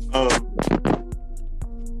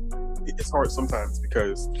 It's hard sometimes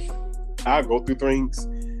because I go through things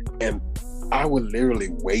and I would literally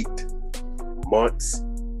wait months,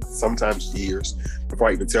 sometimes years, before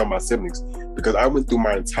I even tell my siblings, because I went through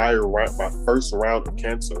my first round of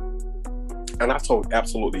cancer, and I told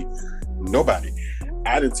absolutely nobody.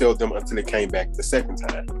 I didn't tell them until it came back the second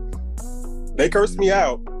time. They cursed me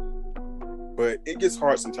out, but it gets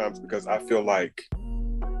hard sometimes because I feel like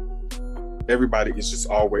everybody is just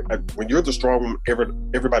always, when you're the strong one,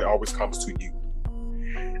 everybody always comes to you.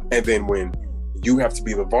 And then when you have to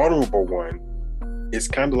be the vulnerable one, it's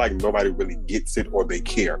kind of like nobody really gets it or they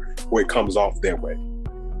care, or it comes off that way.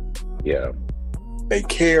 Yeah. They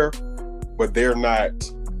care, but they're not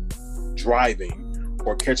driving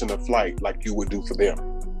or catching a flight like you would do for them.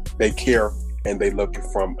 They care and they love you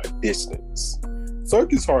from a distance. So it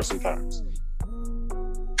gets hard sometimes.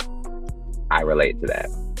 I relate to that.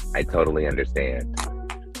 I totally understand.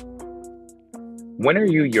 When are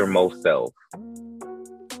you your most self?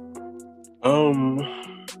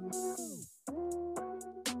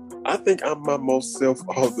 I think I'm my most self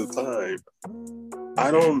all the time.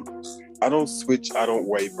 I don't switch. I don't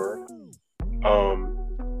waver.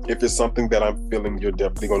 If it's something that I'm feeling, you're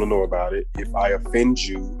definitely going to know about it. If I offend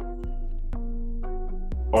you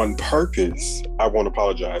on purpose, I won't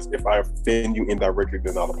apologize. If I offend you indirectly,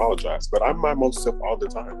 then I'll apologize. But I'm my most self all the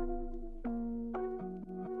time.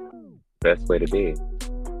 Best way to be.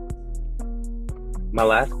 My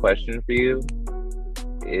last question for you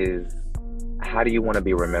is, how do you want to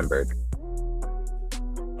be remembered?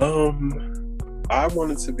 I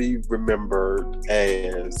wanted to be remembered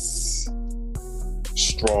as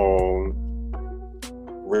strong,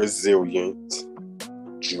 resilient,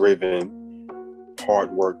 driven,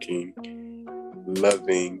 hardworking,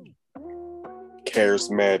 loving,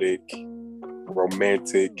 charismatic,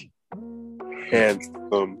 romantic,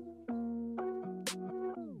 handsome.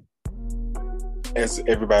 As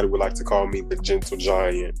everybody would like to call me, the gentle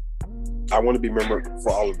giant. I want to be remembered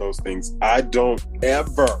for all of those things. I've done some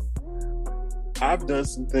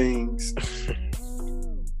things.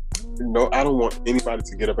 No, I don't want anybody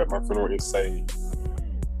to get up at my funeral and say,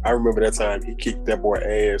 I remember that time he kicked that boy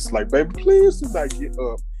ass. Like, baby, please do not get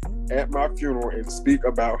up at my funeral and speak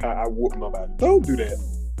about how I whooped nobody. Don't do that.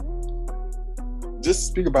 Just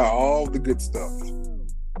speak about all the good stuff.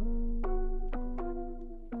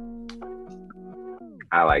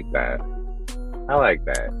 I like that.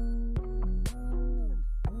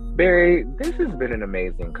 Barry, this has been an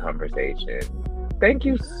amazing conversation. Thank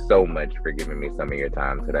you so much for giving me some of your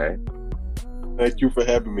time today. Thank you for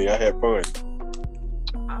having me. I had fun.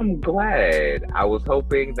 I'm glad. I was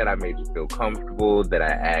hoping that I made you feel comfortable, that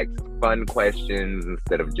I asked fun questions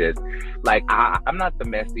instead of just like I'm not the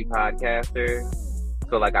messy podcaster.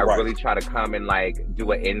 So like I really try to come and like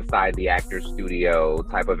do an inside the actor studio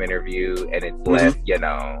type of interview, and it's less,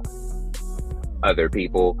 other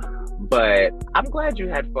people. But I'm glad you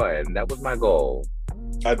had fun. That was my goal.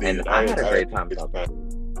 I did. And I had a great time talking to you.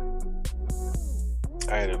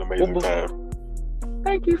 I had an amazing time.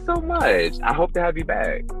 Thank you so much. I hope to have you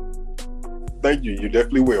back. Thank you. You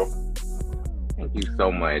definitely will. Thank you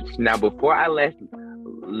so much. Now, before I let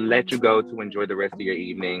you go to enjoy the rest of your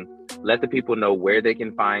evening, let the people know where they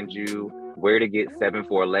can find you, where to get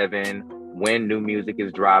 7-4-11, when new music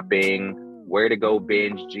is dropping, where to go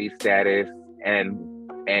binge G Status, and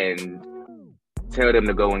tell them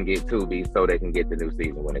to go and get Tubi so they can get the new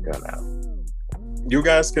season when it comes out. You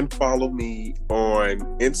guys can follow me on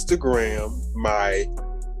Instagram. My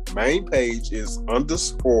main page is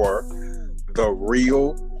 _the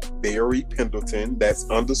real Barry Pendleton. That's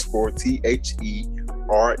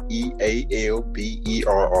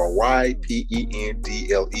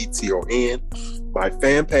 _TherealBerryPendleton. My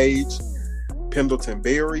fan page, Pendleton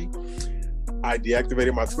Barry. I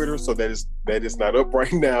deactivated my Twitter, so that is not up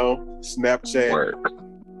right now. Snapchat,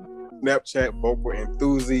 Vocal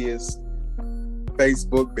Enthusiast.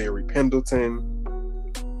 Facebook, Barry Pendleton.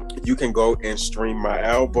 You can go and stream my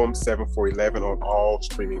album 7-4-11 on all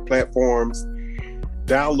streaming platforms.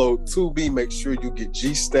 Download Tubi. Make sure you get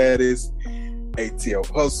G Status, ATL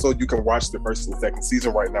Hustle. You can watch the first and second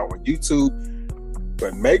season right now on YouTube.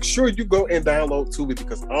 But make sure you go and download Tubi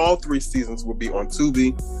because all 3 seasons will be on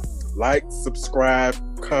Tubi. Like, subscribe,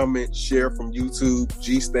 comment, share from YouTube.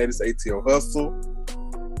 G Status, ATL Hustle.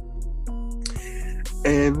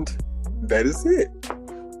 And that is it.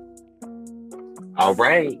 All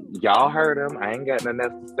right. Y'all heard him. I ain't got nothing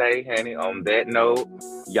else to say, honey. On that note,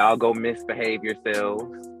 y'all go misbehave yourselves.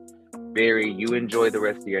 Barry, you enjoy the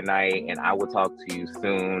rest of your night, and I will talk to you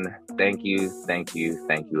soon. Thank you, thank you,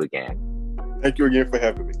 thank you again. Thank you again for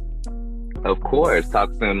having me. Of course.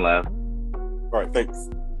 Talk soon, love. All right. Thanks.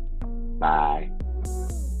 Bye.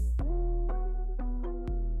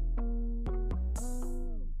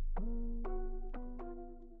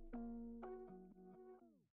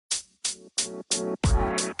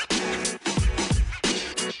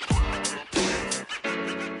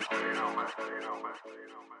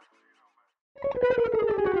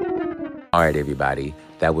 All right, everybody.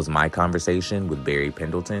 That was my conversation with Barry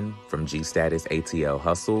Pendleton from G Status ATL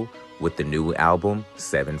Hustle with the new album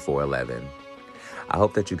 7-4-11. I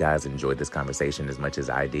hope that you guys enjoyed this conversation as much as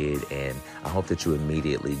I did, and I hope that you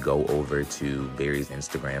immediately go over to Barry's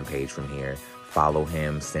Instagram page from here. Follow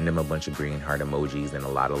him, send him a bunch of green heart emojis and a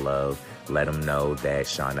lot of love. Let him know that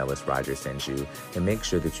Sean Ellis Rogers sent you, and make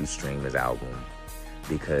sure that you stream his album,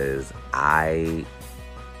 because I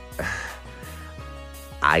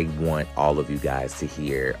want all of you guys to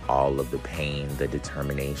hear all of the pain, the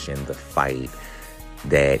determination, the fight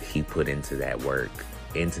that he put into that work,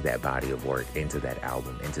 into that body of work, into that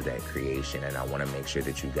album, into that creation. And I want to make sure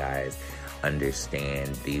that you guys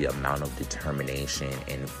understand the amount of determination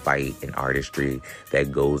and fight and artistry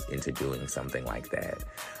that goes into doing something like that.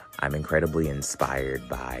 I'm incredibly inspired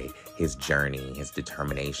by his journey, his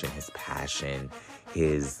determination, his passion,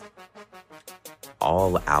 his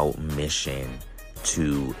all-out mission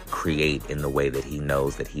to create in the way that he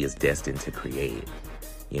knows that he is destined to create.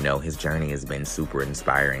 You know, his journey has been super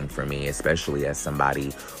inspiring for me, especially as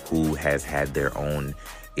somebody who has had their own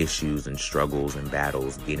issues and struggles and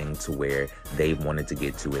battles getting to where they wanted to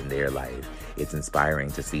get to in their life. It's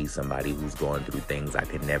inspiring to see somebody who's going through things I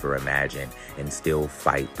could never imagine and still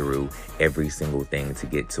fight through every single thing to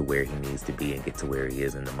get to where he needs to be and get to where he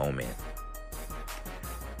is in the moment.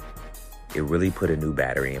 It really put a new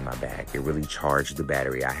battery in my back. It really charged the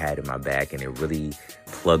battery I had in my back, and it really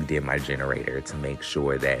plugged in my generator to make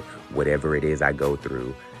sure that whatever it is I go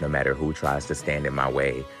through, no matter who tries to stand in my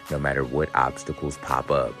way, no matter what obstacles pop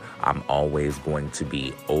up, I'm always going to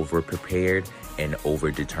be over-prepared and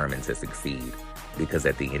over-determined to succeed. Because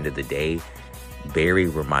at the end of the day, Barry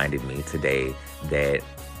reminded me today that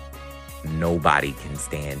nobody can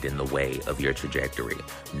stand in the way of your trajectory.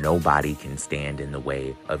 Nobody can stand in the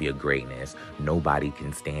way of your greatness. Nobody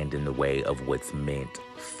can stand in the way of what's meant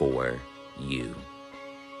for you.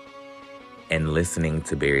 And listening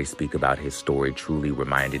to Barry speak about his story truly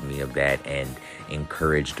reminded me of that and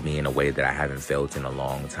encouraged me in a way that I haven't felt in a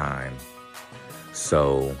long time.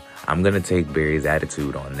 So I'm going to take Barry's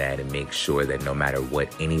attitude on that and make sure that no matter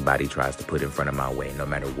what anybody tries to put in front of my way, no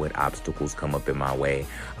matter what obstacles come up in my way,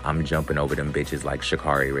 I'm jumping over them bitches like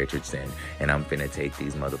Sha'Carri Richardson, and I'm finna take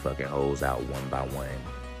these motherfucking hoes out one by one.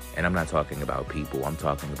 And I'm not talking about people. I'm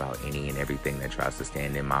talking about any and everything that tries to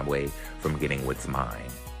stand in my way from getting what's mine.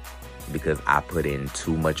 Because I put in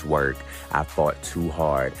too much work. I fought too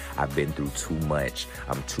hard. I've been through too much.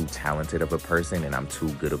 I'm too talented of a person, and I'm too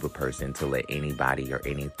good of a person to let anybody or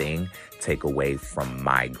anything take away from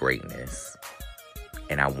my greatness.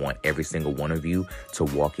 And I want every single one of you to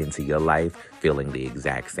walk into your life feeling the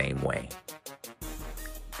exact same way.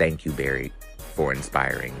 Thank you, Barry, for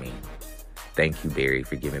inspiring me. Thank you, Barry,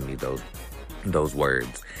 for giving me those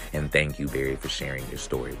words. And thank you, Barry, for sharing your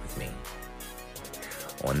story with me.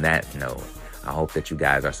 On that note, I hope that you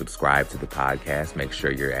guys are subscribed to the podcast. Make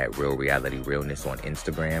sure you're at Real Reality Realness on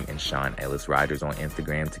Instagram and Sean Ellis Rogers on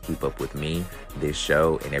Instagram to keep up with me, this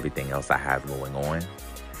show, and everything else I have going on.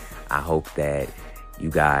 I hope that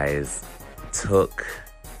you guys took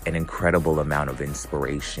an incredible amount of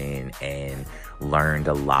inspiration and learned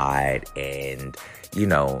a lot, and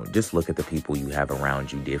just look at the people you have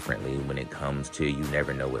around you differently when it comes to, you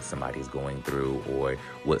never know what somebody's going through or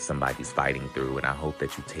what somebody's fighting through. And I hope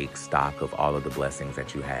that you take stock of all of the blessings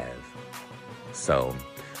that you have. So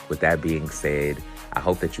with that being said, I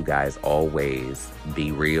hope that you guys always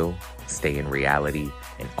be real, stay in reality,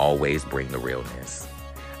 and always bring the realness.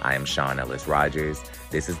 I am Sean Ellis Rogers.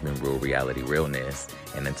 This has been Real Reality Realness.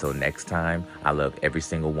 And until next time, I love every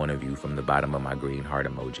single one of you from the bottom of my green heart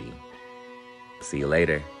emoji. See you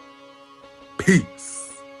later. Peace.